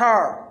repossess your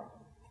car.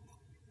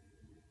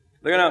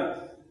 They're going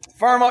to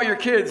farm out your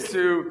kids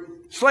to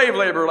slave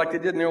labor like they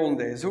did in the olden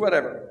days, or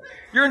whatever.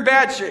 You're in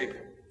bad shape.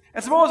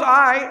 And suppose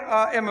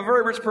I am a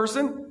very rich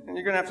person, and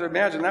you're going to have to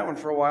imagine that one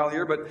for a while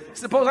here, but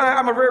suppose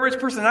I'm a very rich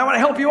person, and I want to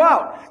help you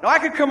out. Now, I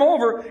could come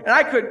over, and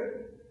I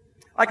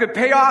could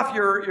pay off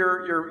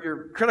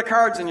your credit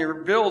cards and your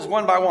bills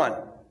one by one,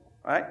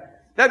 right?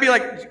 That'd be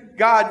like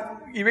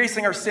God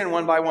erasing our sin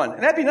one by one,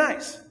 and that'd be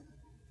nice.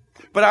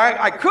 But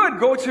I could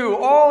go to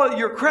all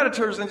your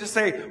creditors and just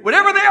say,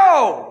 whatever they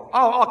owe,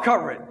 I'll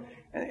cover it.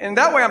 And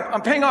that way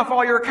I'm paying off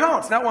all your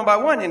accounts, not one by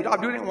one, and I'm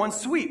doing it in one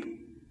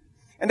sweep.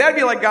 And that'd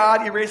be like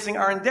God erasing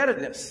our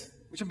indebtedness,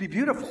 which would be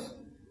beautiful.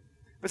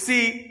 But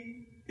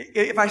see,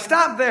 if I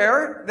stop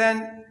there,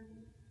 then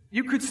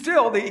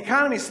the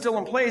economy's still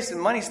in place and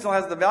money still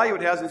has the value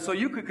it has, and so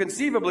you could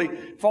conceivably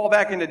fall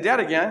back into debt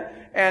again.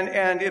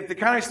 And if the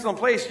economy's still in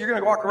place, you're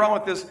going to walk around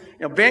with this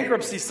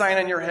bankruptcy sign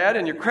on your head,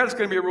 and your credit's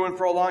going to be ruined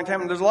for a long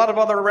time, and there's a lot of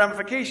other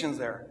ramifications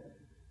there.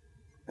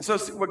 And so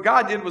what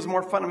God did was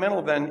more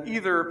fundamental than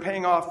either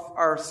paying off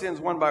our sins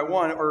one by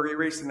one or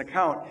erasing the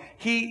count.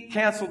 He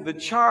canceled the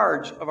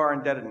charge of our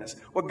indebtedness.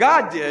 What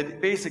God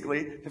did,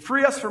 basically, to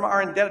free us from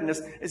our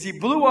indebtedness, is he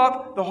blew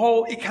up the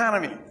whole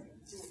economy.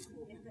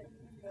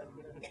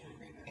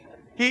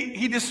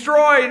 He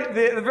destroyed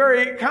the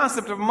very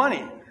concept of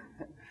money.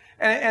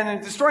 And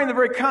in destroying the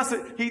very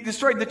concept, he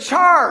destroyed the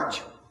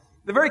charge,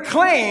 the very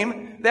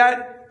claim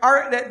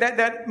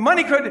that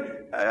money could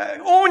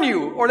own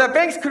you, or that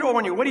banks could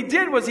own you. What he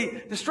did was he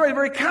destroyed the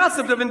very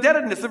concept of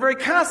indebtedness, the very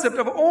concept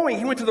of owing.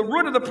 He went to the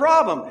root of the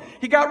problem.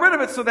 He got rid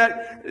of it so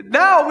that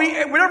now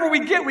whatever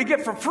we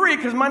get for free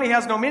because money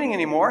has no meaning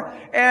anymore.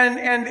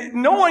 And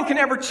no one can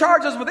ever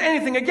charge us with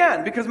anything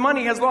again because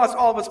money has lost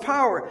all of its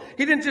power.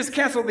 He didn't just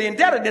cancel the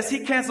indebtedness, he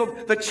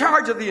canceled the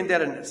charge of the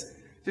indebtedness.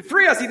 To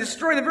free us, he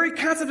destroyed the very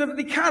concept of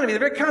the economy, the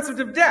very concept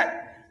of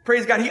debt.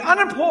 Praise God. He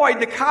unemployed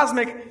the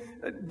cosmic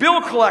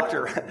bill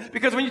collector.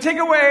 Because when you take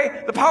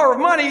away the power of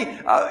money,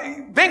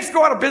 banks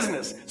go out of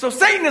business. So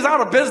Satan is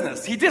out of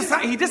business. He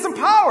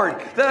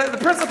disempowered the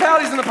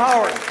principalities and the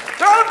powers.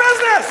 They're out of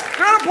business.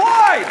 They're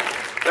unemployed.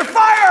 They're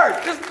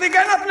fired. They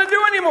got nothing to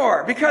do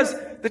anymore. Because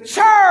the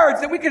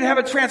charge that we could have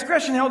a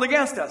transgression held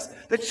against us,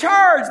 the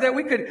charge that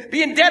we could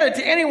be indebted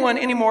to anyone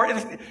anymore,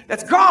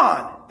 that's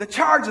gone. The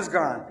charge is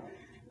gone.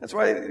 That's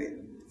why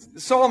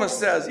The psalmist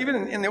says,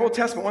 even in the Old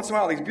Testament, once in a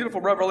while, these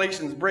beautiful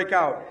revelations break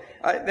out,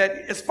 that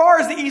as far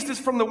as the east is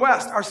from the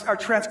west, our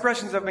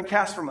transgressions have been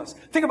cast from us.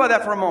 Think about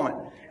that for a moment.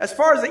 As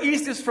far as the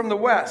east is from the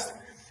west.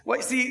 Well,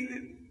 you see,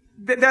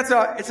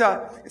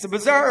 it's a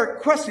bizarre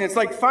question. It's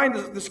like find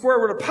the square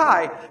root of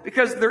pi,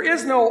 because there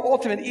is no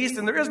ultimate east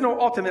and there is no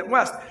ultimate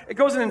west. It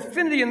goes an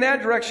infinity in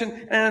that direction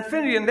and an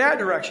infinity in that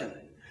direction.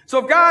 So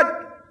if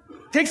God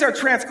takes our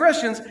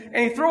transgressions and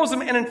he throws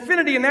them an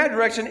infinity in that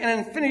direction and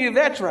an infinity in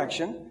that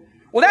direction,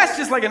 well, that's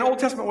just like an Old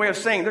Testament way of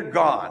saying they're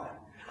gone.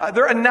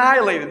 They're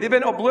annihilated. They've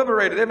been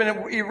obliterated. They've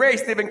been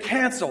erased. They've been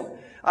canceled.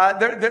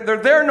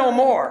 They're there no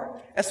more.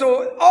 And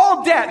so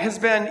all debt has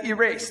been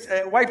erased,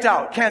 wiped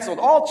out, canceled.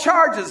 All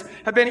charges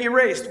have been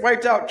erased,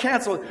 wiped out,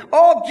 canceled.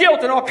 All guilt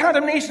and all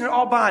condemnation and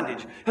all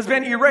bondage has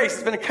been erased.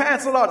 It's been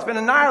canceled out. It's been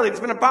annihilated. It's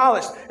been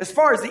abolished as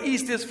far as the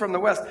east is from the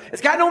west.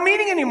 It's got no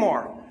meaning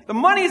anymore. The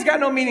money's got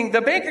no meaning.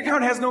 The bank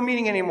account has no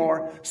meaning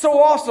anymore. So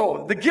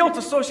also, the guilt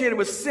associated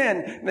with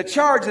sin and the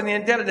charge and the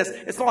indebtedness,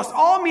 it's lost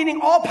all meaning,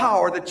 all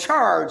power. The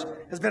charge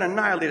has been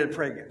annihilated.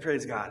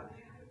 Praise God.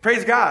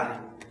 Praise God.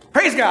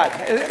 Praise God.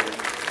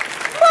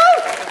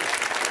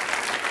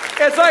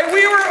 It's like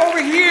we were over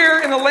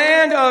here in the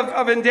land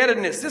of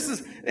indebtedness. This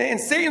is in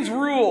Satan's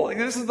rule.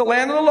 This is the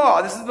land of the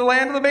law. This is the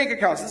land of the bank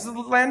accounts. This is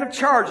the land of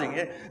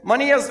charging.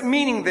 Money has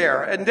meaning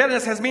there.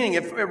 Indebtedness has meaning.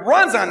 It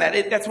runs on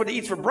that. That's what it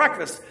eats for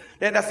breakfast.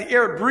 That's the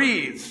air it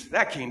breathes.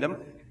 That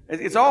kingdom.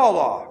 It's all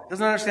law. It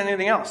doesn't understand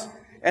anything else.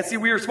 And see,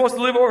 we were supposed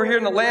to live over here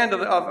in the land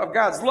of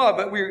God's love,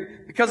 but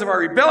because of our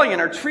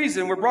rebellion, our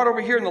treason, we're brought over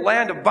here in the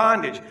land of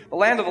bondage, the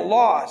land of the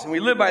laws, and we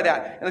live by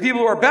that. And the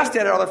people who are best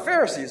at it are the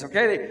Pharisees,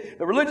 okay?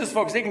 The religious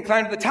folks, they can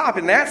climb to the top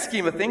in that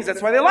scheme of things.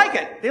 That's why they like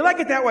it. They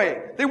like it that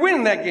way. They win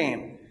in that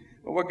game.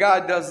 But what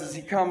God does is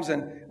he comes,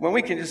 and when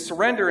we can just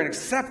surrender and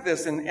accept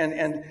this and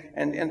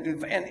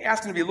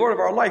ask him to be Lord of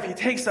our life, he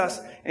takes us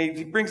and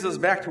he brings us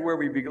back to where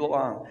we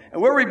belong.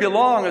 And where we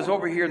belong is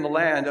over here in the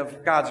land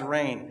of God's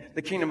reign,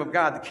 the kingdom of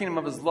God, the kingdom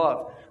of his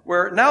love,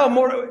 where now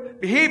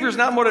behavior is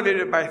not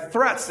motivated by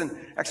threats and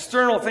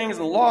external things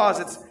and laws.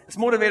 It's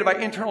motivated by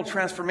internal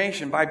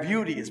transformation, by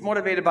beauty. It's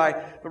motivated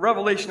by the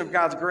revelation of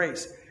God's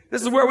grace.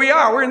 This is where we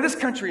are. We're in this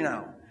country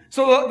now.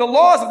 So the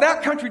laws of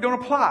that country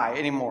don't apply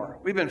anymore.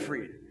 We've been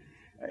freed.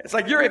 It's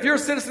like if you're a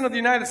citizen of the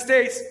United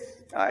States,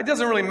 it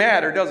doesn't really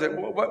matter, does it,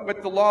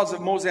 what the laws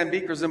of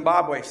Mozambique or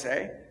Zimbabwe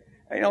say.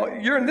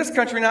 You're in this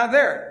country, not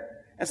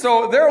there. And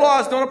so their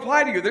laws don't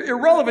apply to you. They're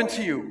irrelevant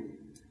to you.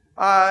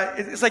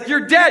 It's like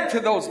you're dead to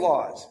those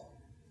laws.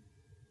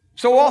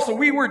 So also,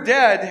 we were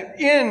dead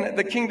in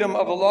the kingdom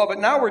of the law, but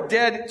now we're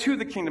dead to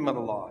the kingdom of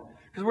the law,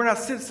 because we're not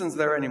citizens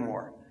there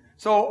anymore.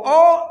 So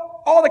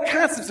all the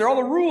concepts there, all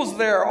the rules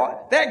there,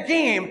 that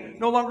game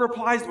no longer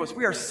applies to us.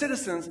 We are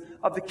citizens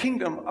of the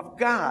kingdom of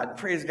God.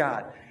 Praise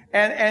God.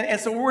 And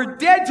so we're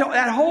dead to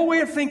that whole way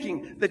of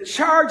thinking. The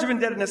charge of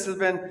indebtedness has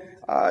been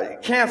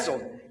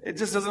canceled. It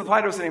just doesn't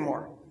apply to us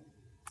anymore.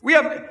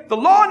 The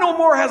law no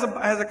more has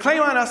a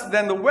claim on us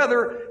than the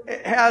weather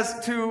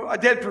has to a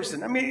dead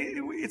person. I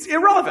mean, it's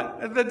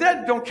irrelevant. The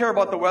dead don't care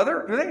about the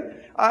weather, do they?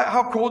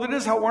 How cold it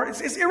is, how warm.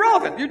 It's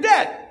irrelevant. You're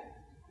dead.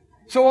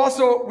 So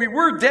also, we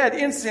were dead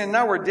in sin,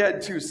 now we're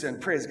dead to sin.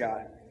 Praise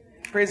God.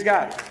 Praise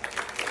God.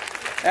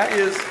 That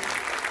is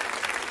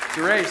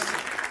grace.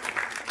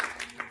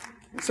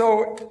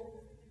 So,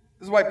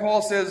 this is why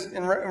Paul says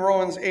in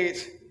Romans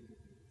 8,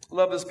 I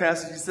love this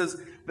passage, he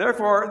says,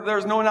 therefore,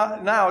 there's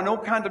now no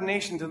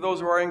condemnation to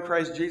those who are in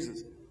Christ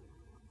Jesus.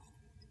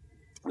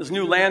 This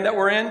new land that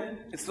we're in,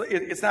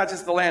 it's not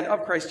just the land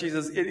of Christ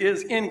Jesus, it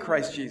is in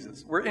Christ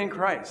Jesus. We're in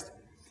Christ.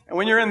 And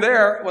when you're in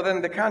there, well,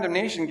 then the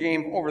condemnation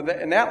game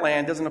in that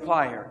land doesn't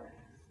apply here.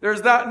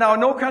 There's now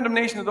no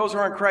condemnation to those who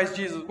are in Christ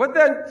Jesus. What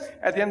then,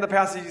 at the end of the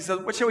passage, he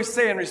says, what shall we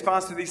say in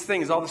response to these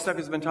things, all the stuff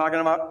he's been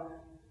talking about?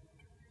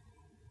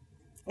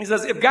 He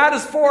says, if God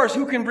is for us,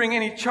 who can bring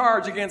any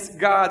charge against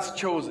God's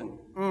chosen?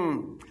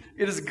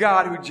 It is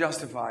God who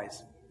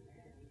justifies.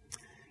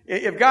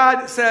 If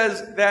God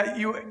says that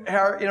you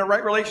are in a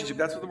right relationship,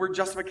 that's what the word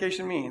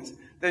justification means,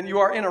 then you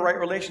are in a right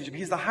relationship.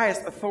 He's the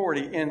highest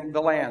authority in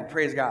the land.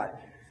 Praise God.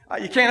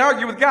 You can't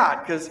argue with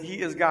God because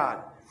he is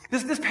God.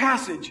 This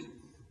passage,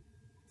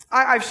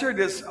 I've shared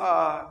this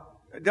a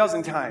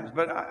dozen times,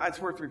 but it's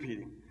worth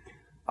repeating.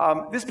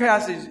 This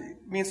passage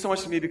means so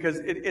much to me because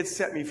it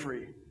set me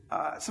free.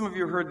 Some of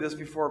you have heard this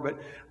before, but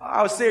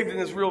I was saved in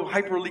this real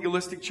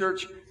hyper-legalistic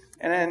church,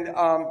 and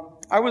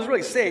I was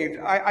really saved.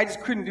 I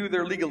just couldn't do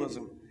their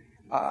legalism.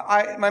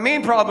 My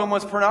main problem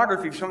was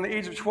pornography. From the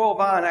age of 12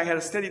 on, I had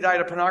a steady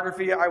diet of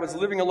pornography. I was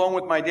living alone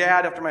with my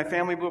dad after my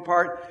family blew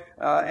apart,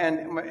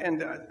 and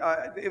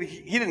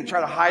he didn't try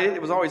to hide it.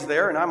 It was always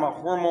there, and I'm a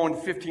hormone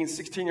 15,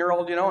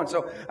 16-year-old, and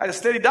so I had a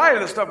steady diet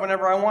of this stuff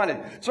whenever I wanted.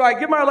 So I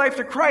give my life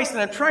to Christ, and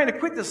I'm trying to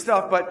quit this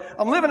stuff, but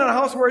I'm living in a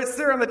house where it's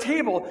there on the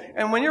table,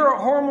 and when you're a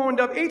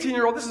hormoned-up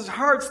 18-year-old, this is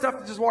hard stuff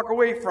to just walk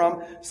away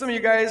from. Some of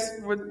you guys,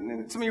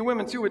 some of you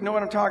women too, would know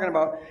what I'm talking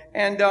about.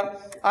 And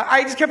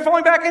I just kept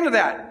falling back into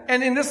that. And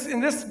And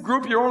in this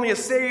group, you're only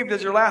as saved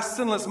as your last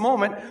sinless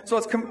moment, so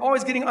it's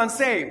always getting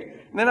unsaved.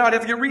 And then I'd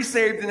have to get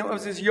resaved, and it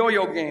was this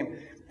yo-yo game.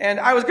 And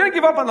I was going to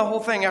give up on the whole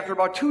thing after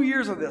about 2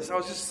 years of this. I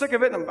was just sick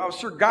of it, and I was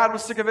sure God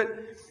was sick of it.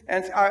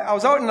 And I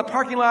was out in the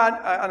parking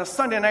lot on a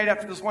Sunday night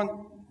after this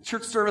one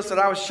church service that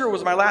I was sure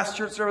was my last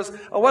church service.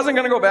 I wasn't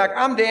going to go back.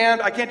 I'm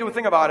damned. I can't do a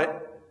thing about it.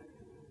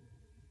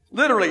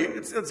 Literally,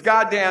 it's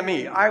God damn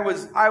me. I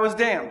was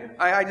damned.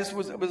 I just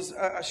was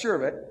sure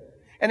of it.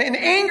 And in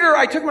anger,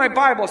 I took my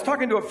Bible. I was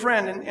talking to a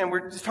friend, and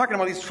we're just talking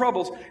about these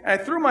troubles. And I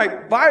threw my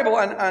Bible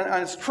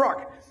on his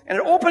truck. And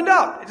it opened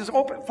up. It just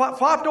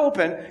flopped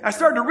open. And I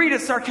started to read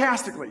it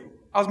sarcastically.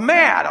 I was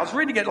mad. I was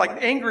reading it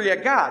like angry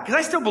at God. Because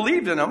I still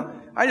believed in him.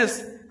 I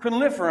just couldn't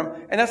live for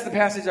him. And that's the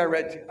passage I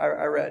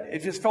read. It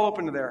just fell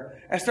open to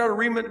there. I started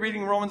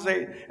reading Romans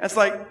 8. And it's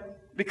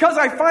like, because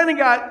I finally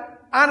got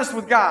honest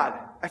with God,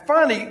 I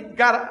finally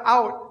got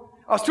out.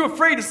 I was too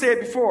afraid to say it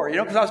before,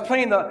 because I was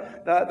playing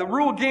the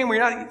rule game where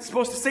you're not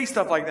supposed to say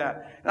stuff like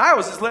that. And I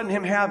was just letting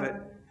him have it.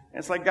 And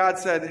it's like God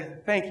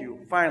said, thank you,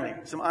 finally,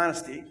 some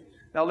honesty.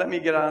 Now let me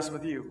get honest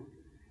with you.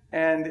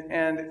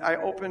 And I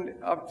opened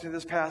up to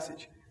this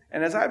passage.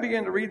 And as I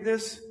began to read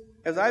this,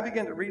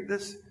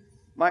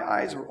 my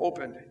eyes were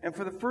opened. And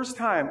for the first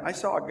time, I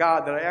saw a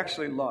God that I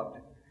actually loved.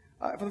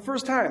 For the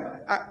first time,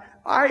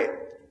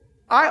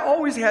 I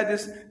always had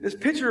this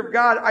picture of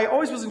God. I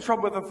always was in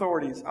trouble with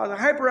authorities. I was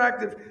a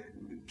hyperactive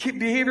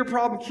behavior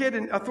problem kid,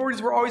 and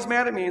authorities were always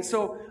mad at me. And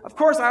so, of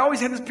course, I always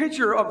had this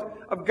picture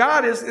of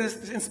God as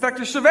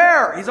Inspector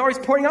Javert. He's always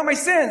pointing out my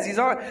sins.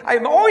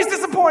 I'm always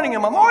disappointing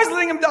him. I'm always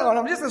letting him down.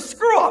 I'm just a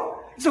screw-up.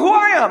 It's who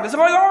I am. It's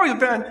who I've always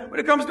been when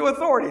it comes to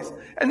authorities.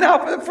 And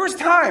now, for the first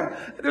time,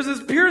 there's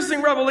this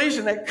piercing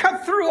revelation that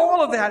cut through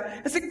all of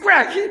that and said,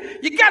 Greg,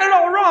 you got it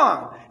all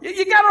wrong.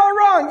 You got it all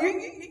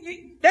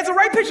wrong. That's a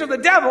right picture of the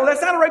devil.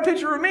 That's not a right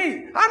picture of me.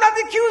 I'm not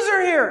the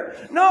accuser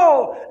here.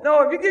 No.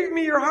 If you give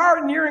me your heart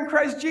and you're in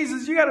Christ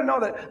Jesus, you got to know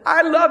that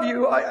I love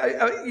you.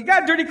 You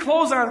got dirty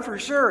clothes on for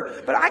sure,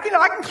 but I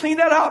can clean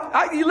that up.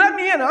 You let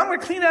me in. I'm going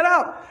to clean that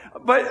up.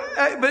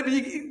 But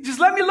you just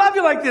let me love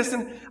you like this.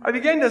 And I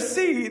began to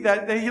see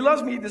that he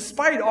loves me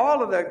despite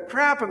all of the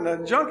crap and the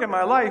junk in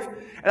my life.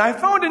 And I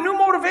found a new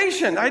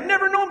motivation I'd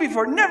never known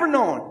before. Never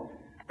known.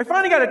 I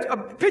finally got a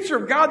picture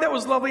of God that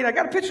was lovely, and I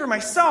got a picture of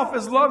myself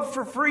as loved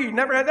for free.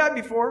 Never had that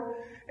before.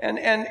 And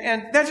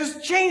that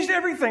just changed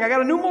everything. I got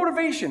a new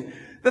motivation.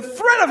 The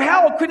threat of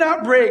hell could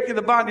not break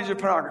the bondage of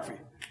pornography.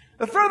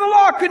 The threat of the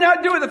law could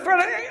not do it. The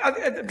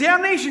threat of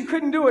damnation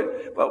couldn't do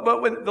it.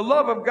 But when the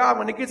love of God,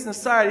 when it gets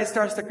inside, it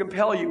starts to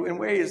compel you in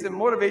ways and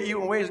motivate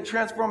you in ways and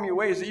transform you in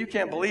ways that you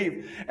can't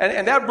believe.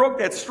 And that broke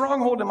that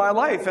stronghold in my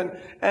life. And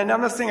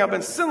I'm not saying I've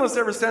been sinless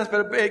ever since,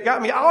 but it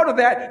got me out of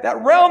that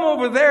realm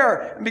over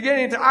there and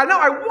beginning to,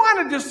 I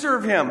wanted to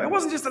serve him. It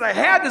wasn't just that I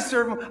had to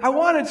serve him. I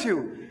wanted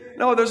to.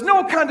 No, there's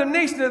no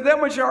condemnation to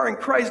them which are in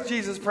Christ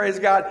Jesus, praise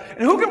God.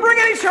 And who can bring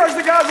any charge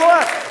to God's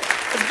elect?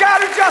 It's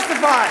God who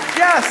justifies.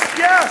 Yes.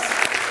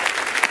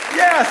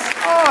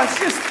 Oh, it's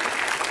just,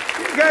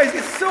 you guys,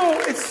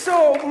 it's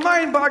so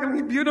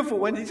mind-bogglingly beautiful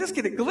when you just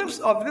get a glimpse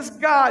of this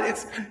God.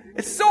 It's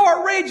so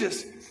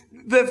outrageous.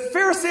 The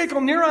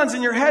pharisaical neurons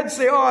in your head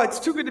say, oh, it's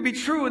too good to be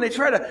true. And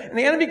and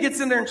the enemy gets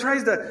in there and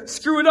tries to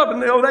screw it up.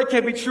 And that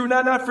can't be true.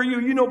 Not for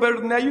you. You know better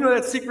than that. You know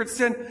that secret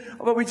sin.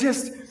 But we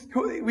just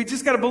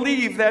got to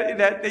believe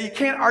that you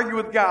can't argue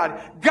with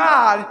God.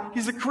 God,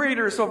 he's the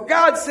creator. So if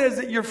God says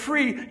that you're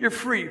free, you're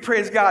free.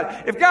 Praise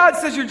God. If God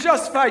says you're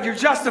justified, you're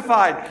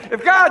justified.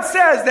 If God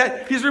says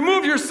that he's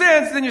removed your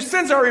sins, then your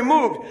sins are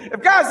removed.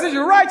 If God says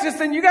you're righteous,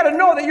 then you got to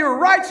know that you're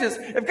righteous.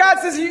 If God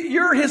says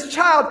you're his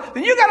child,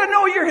 then you got to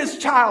know you're his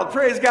child.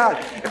 Praise God.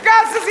 If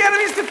God says the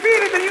enemy is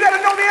defeated, then you got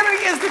to know the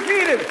enemy is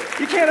defeated.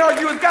 You can't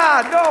argue with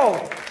God.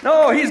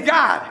 No, he's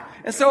God.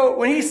 And so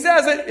when he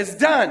says it, it's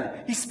done.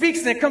 He speaks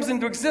and it comes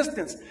into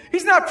existence.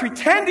 He's not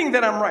pretending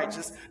that I'm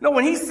righteous. No,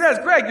 when he says,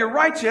 Greg, you're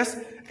righteous,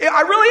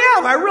 I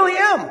really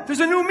am.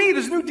 There's a new me.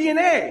 There's new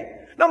DNA.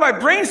 Now, my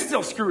brain's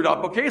still screwed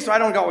up, okay, so I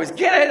don't always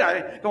get it.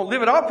 I don't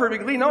live it out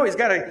perfectly. No, he's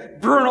got to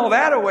burn all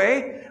that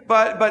away.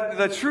 But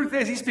the truth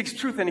is, he speaks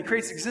truth and he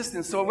creates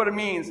existence. So what it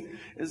means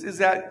is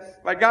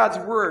that by God's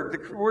word,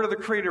 the word of the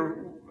Creator,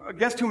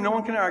 against whom no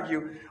one can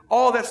argue,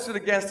 all that stood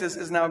against us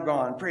is now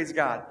gone. Praise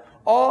God.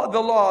 All the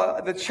law,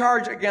 the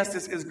charge against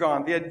us is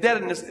gone. The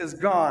indebtedness is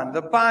gone.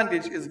 The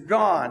bondage is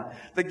gone.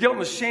 The guilt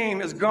and the shame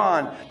is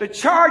gone. The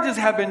charges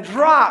have been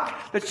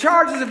dropped. The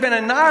charges have been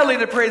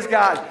annihilated, praise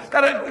God.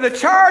 The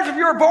charge of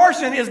your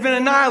abortion has been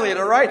annihilated,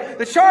 all right?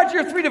 The charge of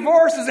your 3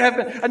 divorces have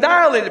been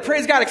annihilated,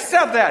 praise God,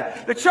 accept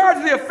that. The charge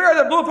of the affair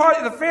that blew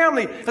apart the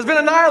family has been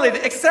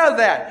annihilated, accept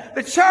that.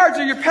 The charge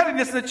of your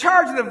pettiness, the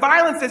charge of the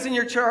violence that's in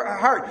your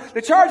heart,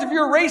 the charge of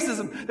your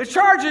racism, the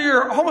charge of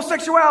your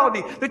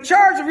homosexuality, the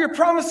charge of your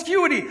promiscuity,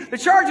 the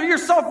charge of your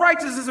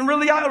self-righteousness and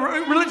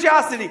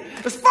religiosity.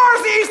 As far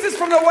as the east is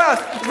from the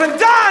west, it's been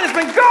done, it's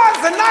been gone,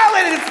 it's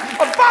annihilated, it's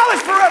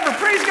abolished forever.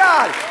 Praise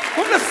God.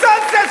 Whom the Son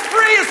sets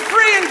free is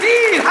free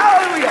indeed.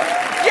 Hallelujah.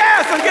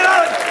 Yes, I'm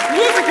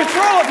losing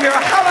control up here.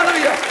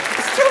 Hallelujah.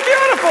 It's too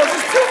beautiful. It's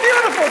just too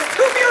beautiful. It's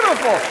too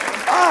beautiful.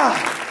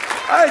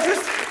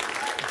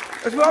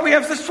 That's why we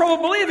have such trouble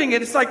believing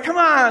it. It's like, come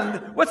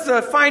on, what's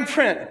the fine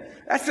print?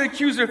 That's the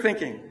accuser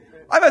thinking.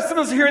 I bet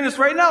someone's hearing this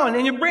right now, and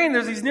in your brain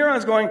there's these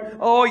neurons going,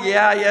 oh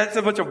yeah, it's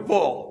a bunch of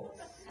bull.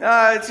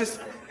 It's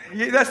just,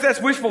 that's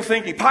wishful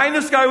thinking. Pie in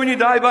the sky when you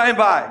die by and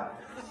by.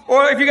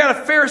 Or if you got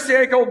a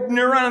Pharisaical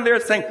neuron in there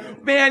that's saying,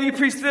 man, you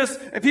preach this,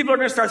 and people are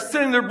going to start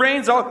sinning their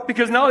brains out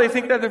because now they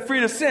think that they're free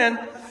to sin.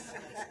 And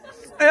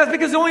that's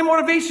because the only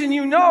motivation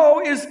you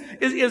know is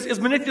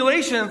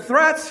manipulation and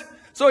threats.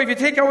 So if you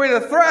take away the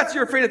threats,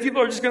 you're afraid that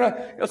people are just going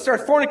to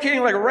start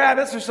fornicating like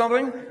rabbits or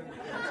something.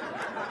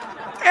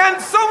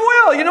 And some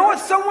will. You know what?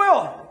 Some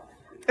will.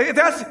 If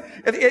that's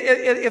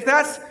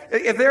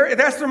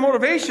their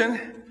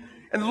motivation,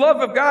 and the love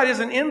of God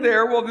isn't in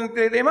there, well, then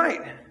they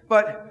might.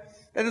 But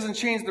that doesn't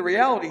change the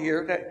reality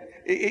here. That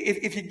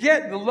if you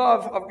get the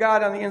love of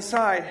God on the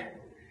inside,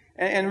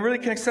 and really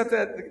can accept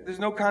that there's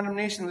no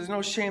condemnation, there's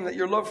no shame, that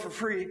you're loved for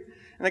free,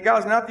 and that God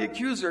is not the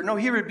accuser. No,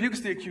 He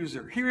rebukes the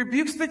accuser. He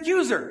rebukes the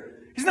accuser.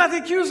 He's not the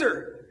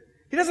accuser.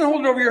 He doesn't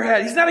hold it over your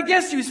head. He's not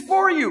against you. He's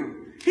for you.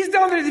 He's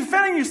down there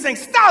defending you, saying,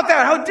 stop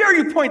that. How dare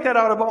you point that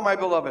out about my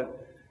beloved?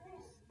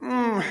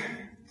 And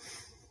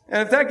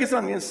if that gets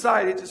on the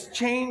inside, it just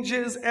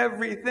changes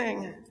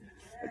everything.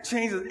 It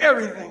changes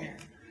everything.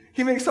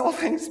 He makes all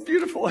things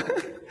beautiful.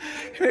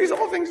 He makes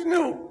all things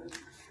new.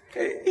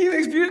 He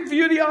makes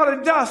beauty out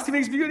of dust. He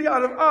makes beauty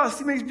out of us.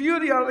 He makes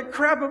beauty out of the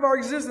crap of our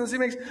existence. He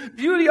makes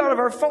beauty out of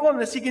our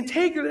fallenness. He can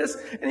take this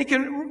and He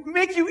can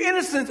make you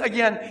innocent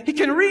again. He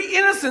can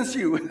re-innocence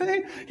you.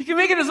 He can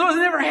make it as though it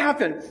never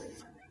happened.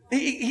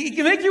 He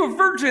can make you a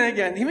virgin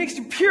again. He makes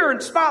you pure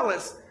and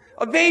spotless,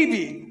 a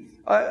baby.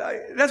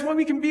 That's why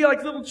we can be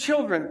like little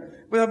children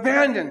with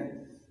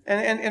abandon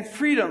and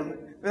freedom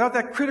without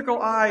that critical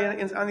eye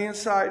on the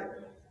inside.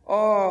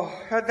 Oh,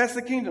 that's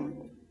the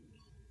kingdom.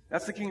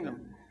 That's the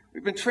kingdom.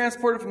 We've been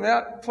transported from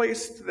that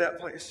place to that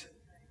place.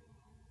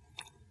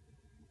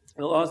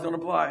 The laws don't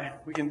apply.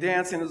 We can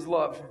dance in His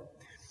love.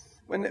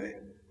 When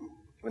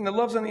the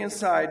love's on the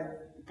inside,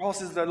 Paul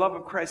says the love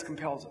of Christ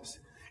compels us.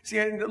 See,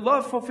 the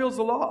love fulfills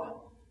the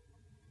law.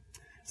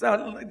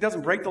 It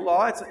doesn't break the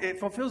law. It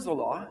fulfills the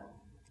law.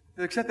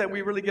 Except that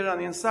we really get it on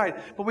the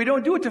inside. But we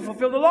don't do it to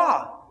fulfill the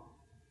law.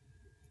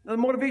 The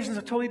motivations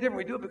are totally different.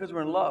 We do it because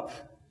we're in love.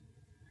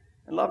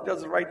 And love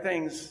does the right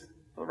things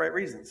for the right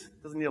reasons.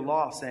 It doesn't need a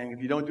law saying,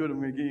 if you don't do it, I'm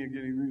going to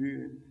get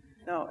you.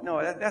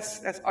 No,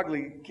 that's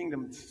ugly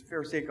kingdom,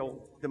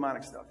 pharisaical,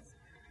 demonic stuff.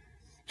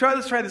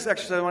 Let's try this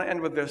exercise. I want to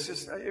end with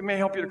this. It may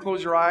help you to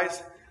close your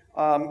eyes,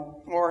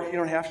 or you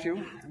don't have to.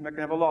 I'm not going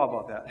to have a law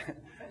about that.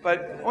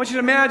 But I want you to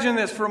imagine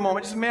this for a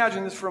moment. Just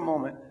imagine this for a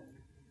moment.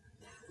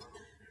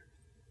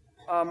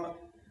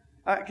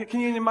 Can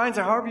you, in your mind's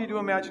eye, however you do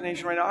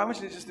imagination right now, I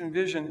want you to just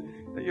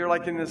envision that you're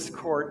like in this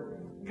court,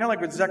 kind of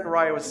like what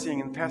Zechariah was seeing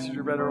in the passage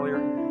we read earlier.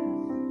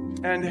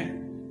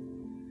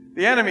 And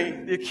the enemy,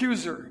 the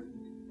accuser,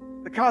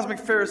 the cosmic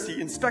Pharisee,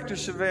 Inspector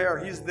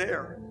Javert, he's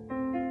there.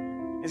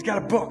 He's got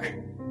a book.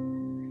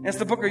 And it's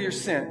the book of your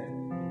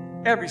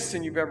sin. Every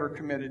sin you've ever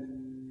committed.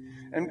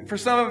 And for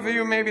some of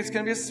you, maybe it's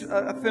going to be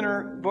a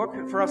thinner book.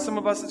 For some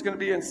of us, it's going to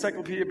be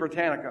Encyclopedia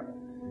Britannica.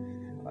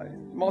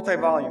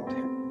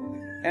 Multi-volumed.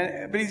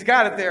 But he's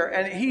got it there,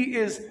 and he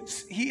is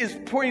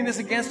pointing this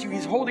against you.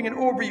 He's holding it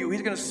over you.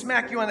 He's going to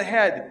smack you on the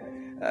head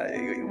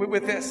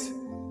with this.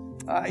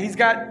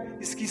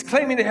 He's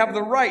claiming to have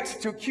the right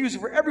to accuse you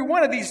for every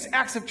one of these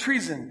acts of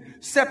treason,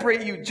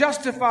 separate you,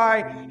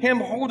 justify him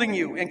holding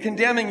you and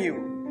condemning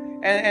you,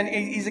 and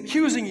he's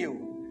accusing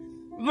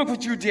you. Look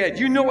what you did.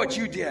 You know what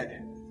you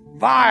did.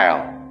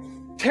 Vile,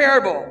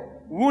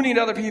 terrible, wounding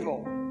other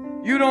people.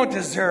 You don't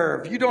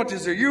deserve.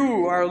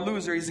 You are a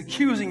loser. He's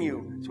accusing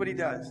you. That's what he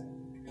does.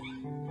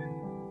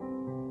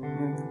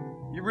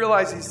 You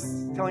realize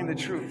he's telling the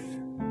truth.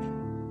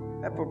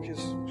 That book is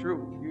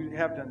true. You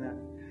have done that.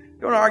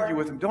 Don't argue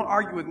with him.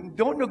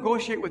 Don't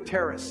negotiate with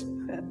terrorists.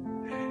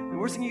 The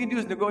worst thing you can do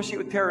is negotiate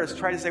with terrorists.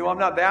 Try to say, well, I'm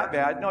not that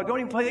bad. No, don't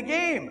even play the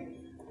game.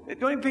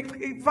 Don't even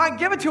pick. Fine,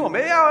 give it to him.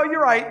 Yeah,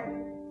 you're right.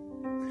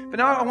 But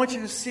now I want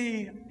you to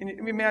see, and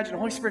imagine,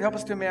 Holy Spirit, help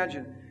us to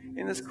imagine,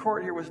 in this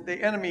court here with the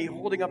enemy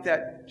holding up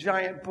that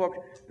giant book,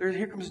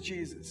 here comes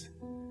Jesus.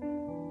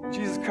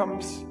 Jesus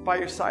comes by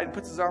your side and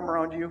puts his arm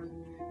around you.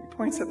 He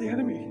points at the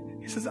enemy.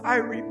 He says, I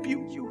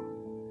rebuke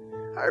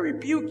you. I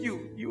rebuke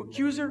you, you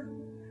accuser.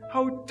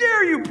 How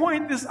dare you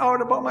point this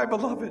out about my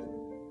beloved?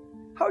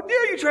 How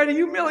dare you try to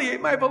humiliate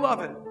my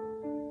beloved?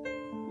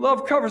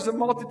 Love covers a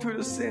multitude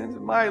of sins,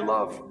 and my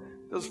love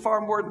does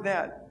far more than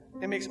that.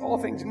 It makes all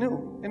things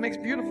new. It makes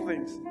beautiful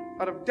things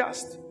out of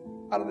dust,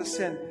 out of the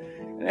sin.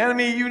 And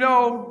enemy, you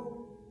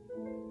know,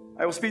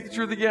 I will speak the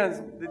truth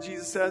again, that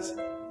Jesus says,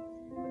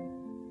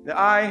 that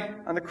I,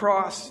 on the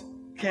cross,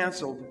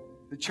 canceled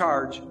the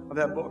charge of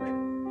that book.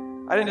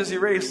 I didn't just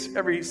erase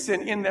every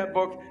sin in that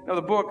book. No,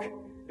 the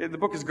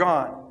book is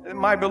gone. And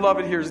my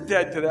beloved here is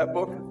dead to that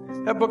book.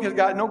 That book has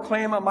got no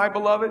claim on my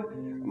beloved.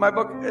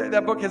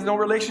 That book has no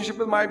relationship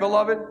with my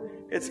beloved.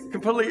 It's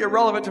completely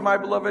irrelevant to my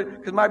beloved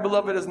because my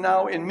beloved is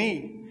now in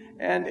me.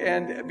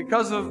 And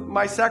because of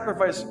my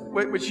sacrifice,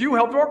 which you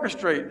helped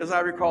orchestrate, as I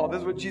recall, this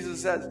is what Jesus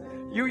says.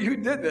 You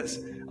did this.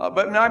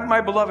 But now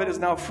my beloved is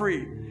now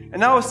free. And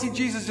now I see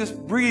Jesus just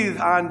breathe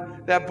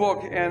on that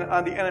book and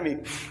on the enemy.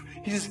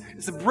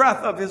 It's the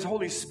breath of his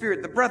Holy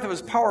Spirit, the breath of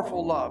his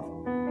powerful love,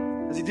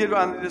 as he did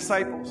on the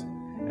disciples.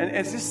 And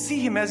just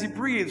see him as he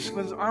breathes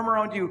with his arm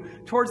around you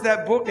towards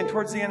that book and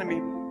towards the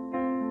enemy.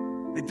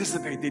 They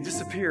dissipate, they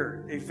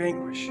disappear, they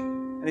vanquish.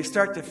 And they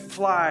start to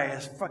fly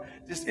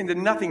just into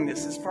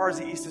nothingness as far as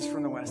the east is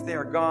from the west. They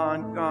are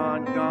gone,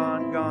 gone,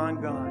 gone,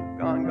 gone, gone,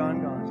 gone,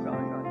 gone, gone, gone,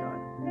 gone,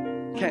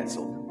 gone.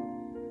 Canceled,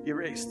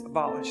 erased,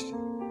 abolished.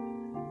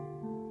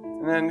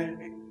 And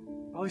then,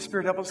 Holy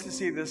Spirit, help us to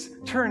see this.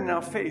 Turn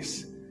now,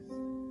 face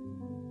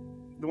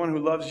the one who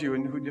loves you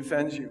and who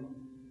defends you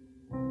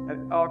at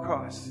all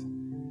costs.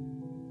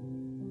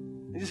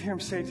 And just hear him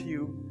say to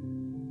you,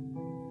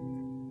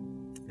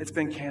 it's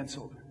been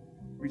canceled.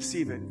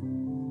 Receive it.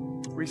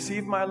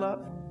 Receive my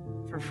love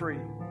for free.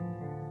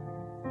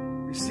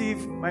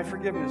 Receive my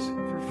forgiveness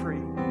for free.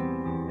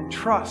 And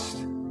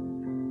trust.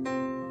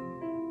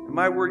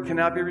 My word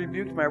cannot be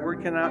rebuked. My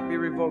word cannot be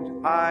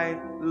revoked. I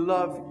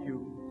love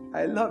you.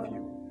 I love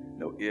you.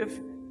 No ifs,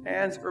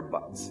 ands, or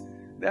buts.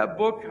 That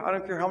book, I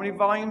don't care how many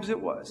volumes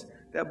it was,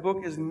 that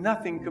book is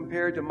nothing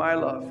compared to my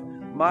love.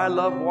 My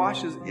love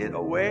washes it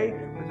away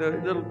with a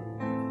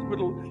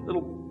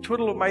little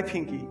twiddle of my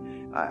pinky.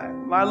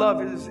 My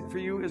love for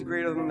you is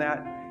greater than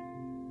that.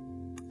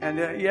 And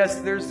yes,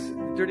 there's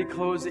dirty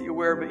clothes that you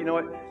wear, but you know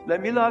what?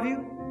 Let me love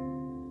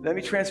you. Let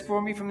me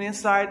transform you from the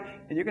inside,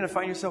 and you're going to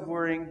find yourself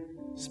wearing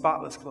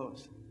spotless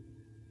clothes.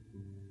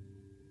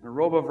 And a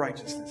robe of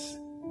righteousness.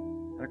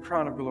 And a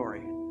crown of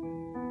glory.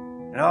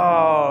 And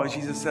oh,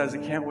 Jesus says, I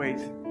can't wait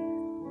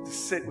to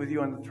sit with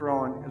you on the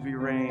throne as we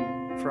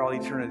reign for all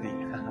eternity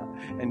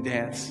and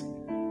dance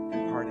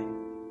and party.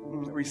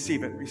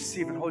 Receive it.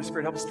 Receive it. Holy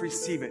Spirit, help us to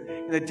receive it.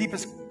 In the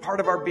deepest part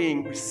of our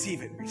being,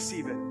 receive it.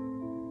 Receive it.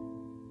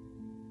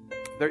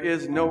 There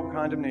is no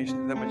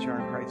condemnation to them which are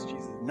in Christ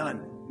Jesus.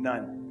 None.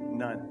 None.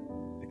 None.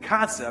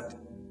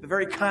 The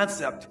very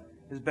concept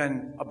has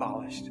been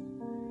abolished.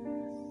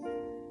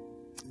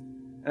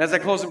 And as I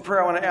close in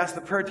prayer, I want to ask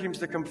the prayer teams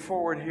to come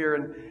forward here,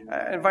 and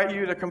I invite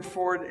you to come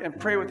forward and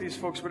pray with these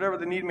folks, whatever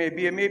the need may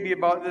be. It may be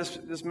about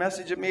this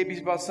message. It may be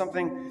about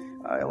something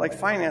like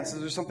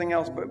finances or something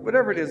else. But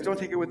whatever it is, don't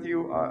take it with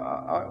you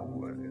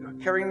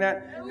carrying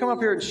that. Come up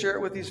here and share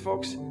it with these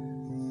folks.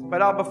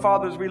 But Abba,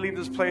 Father, as we leave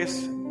this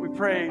place, we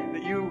pray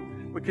that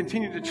you would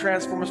continue to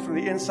transform us from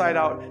the inside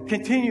out.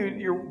 Continue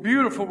your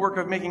beautiful work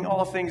of making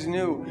all things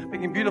new,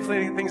 making beautiful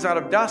things out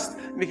of dust,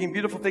 making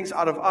beautiful things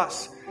out of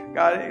us.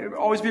 God,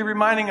 always be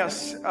reminding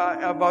us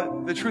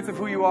about the truth of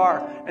who you are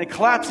and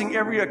collapsing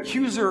every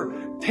accuser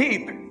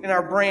tape in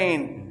our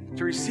brain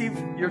to receive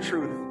your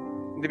truth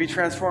and to be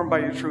transformed by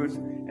your truth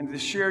and to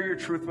share your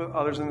truth with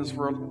others in this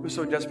world who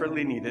so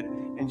desperately need it.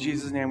 In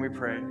Jesus' name we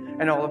pray.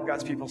 And all of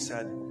God's people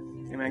said,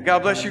 amen.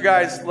 God bless you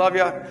guys. Love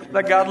you.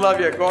 Let God love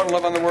you. Go out and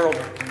love on the world.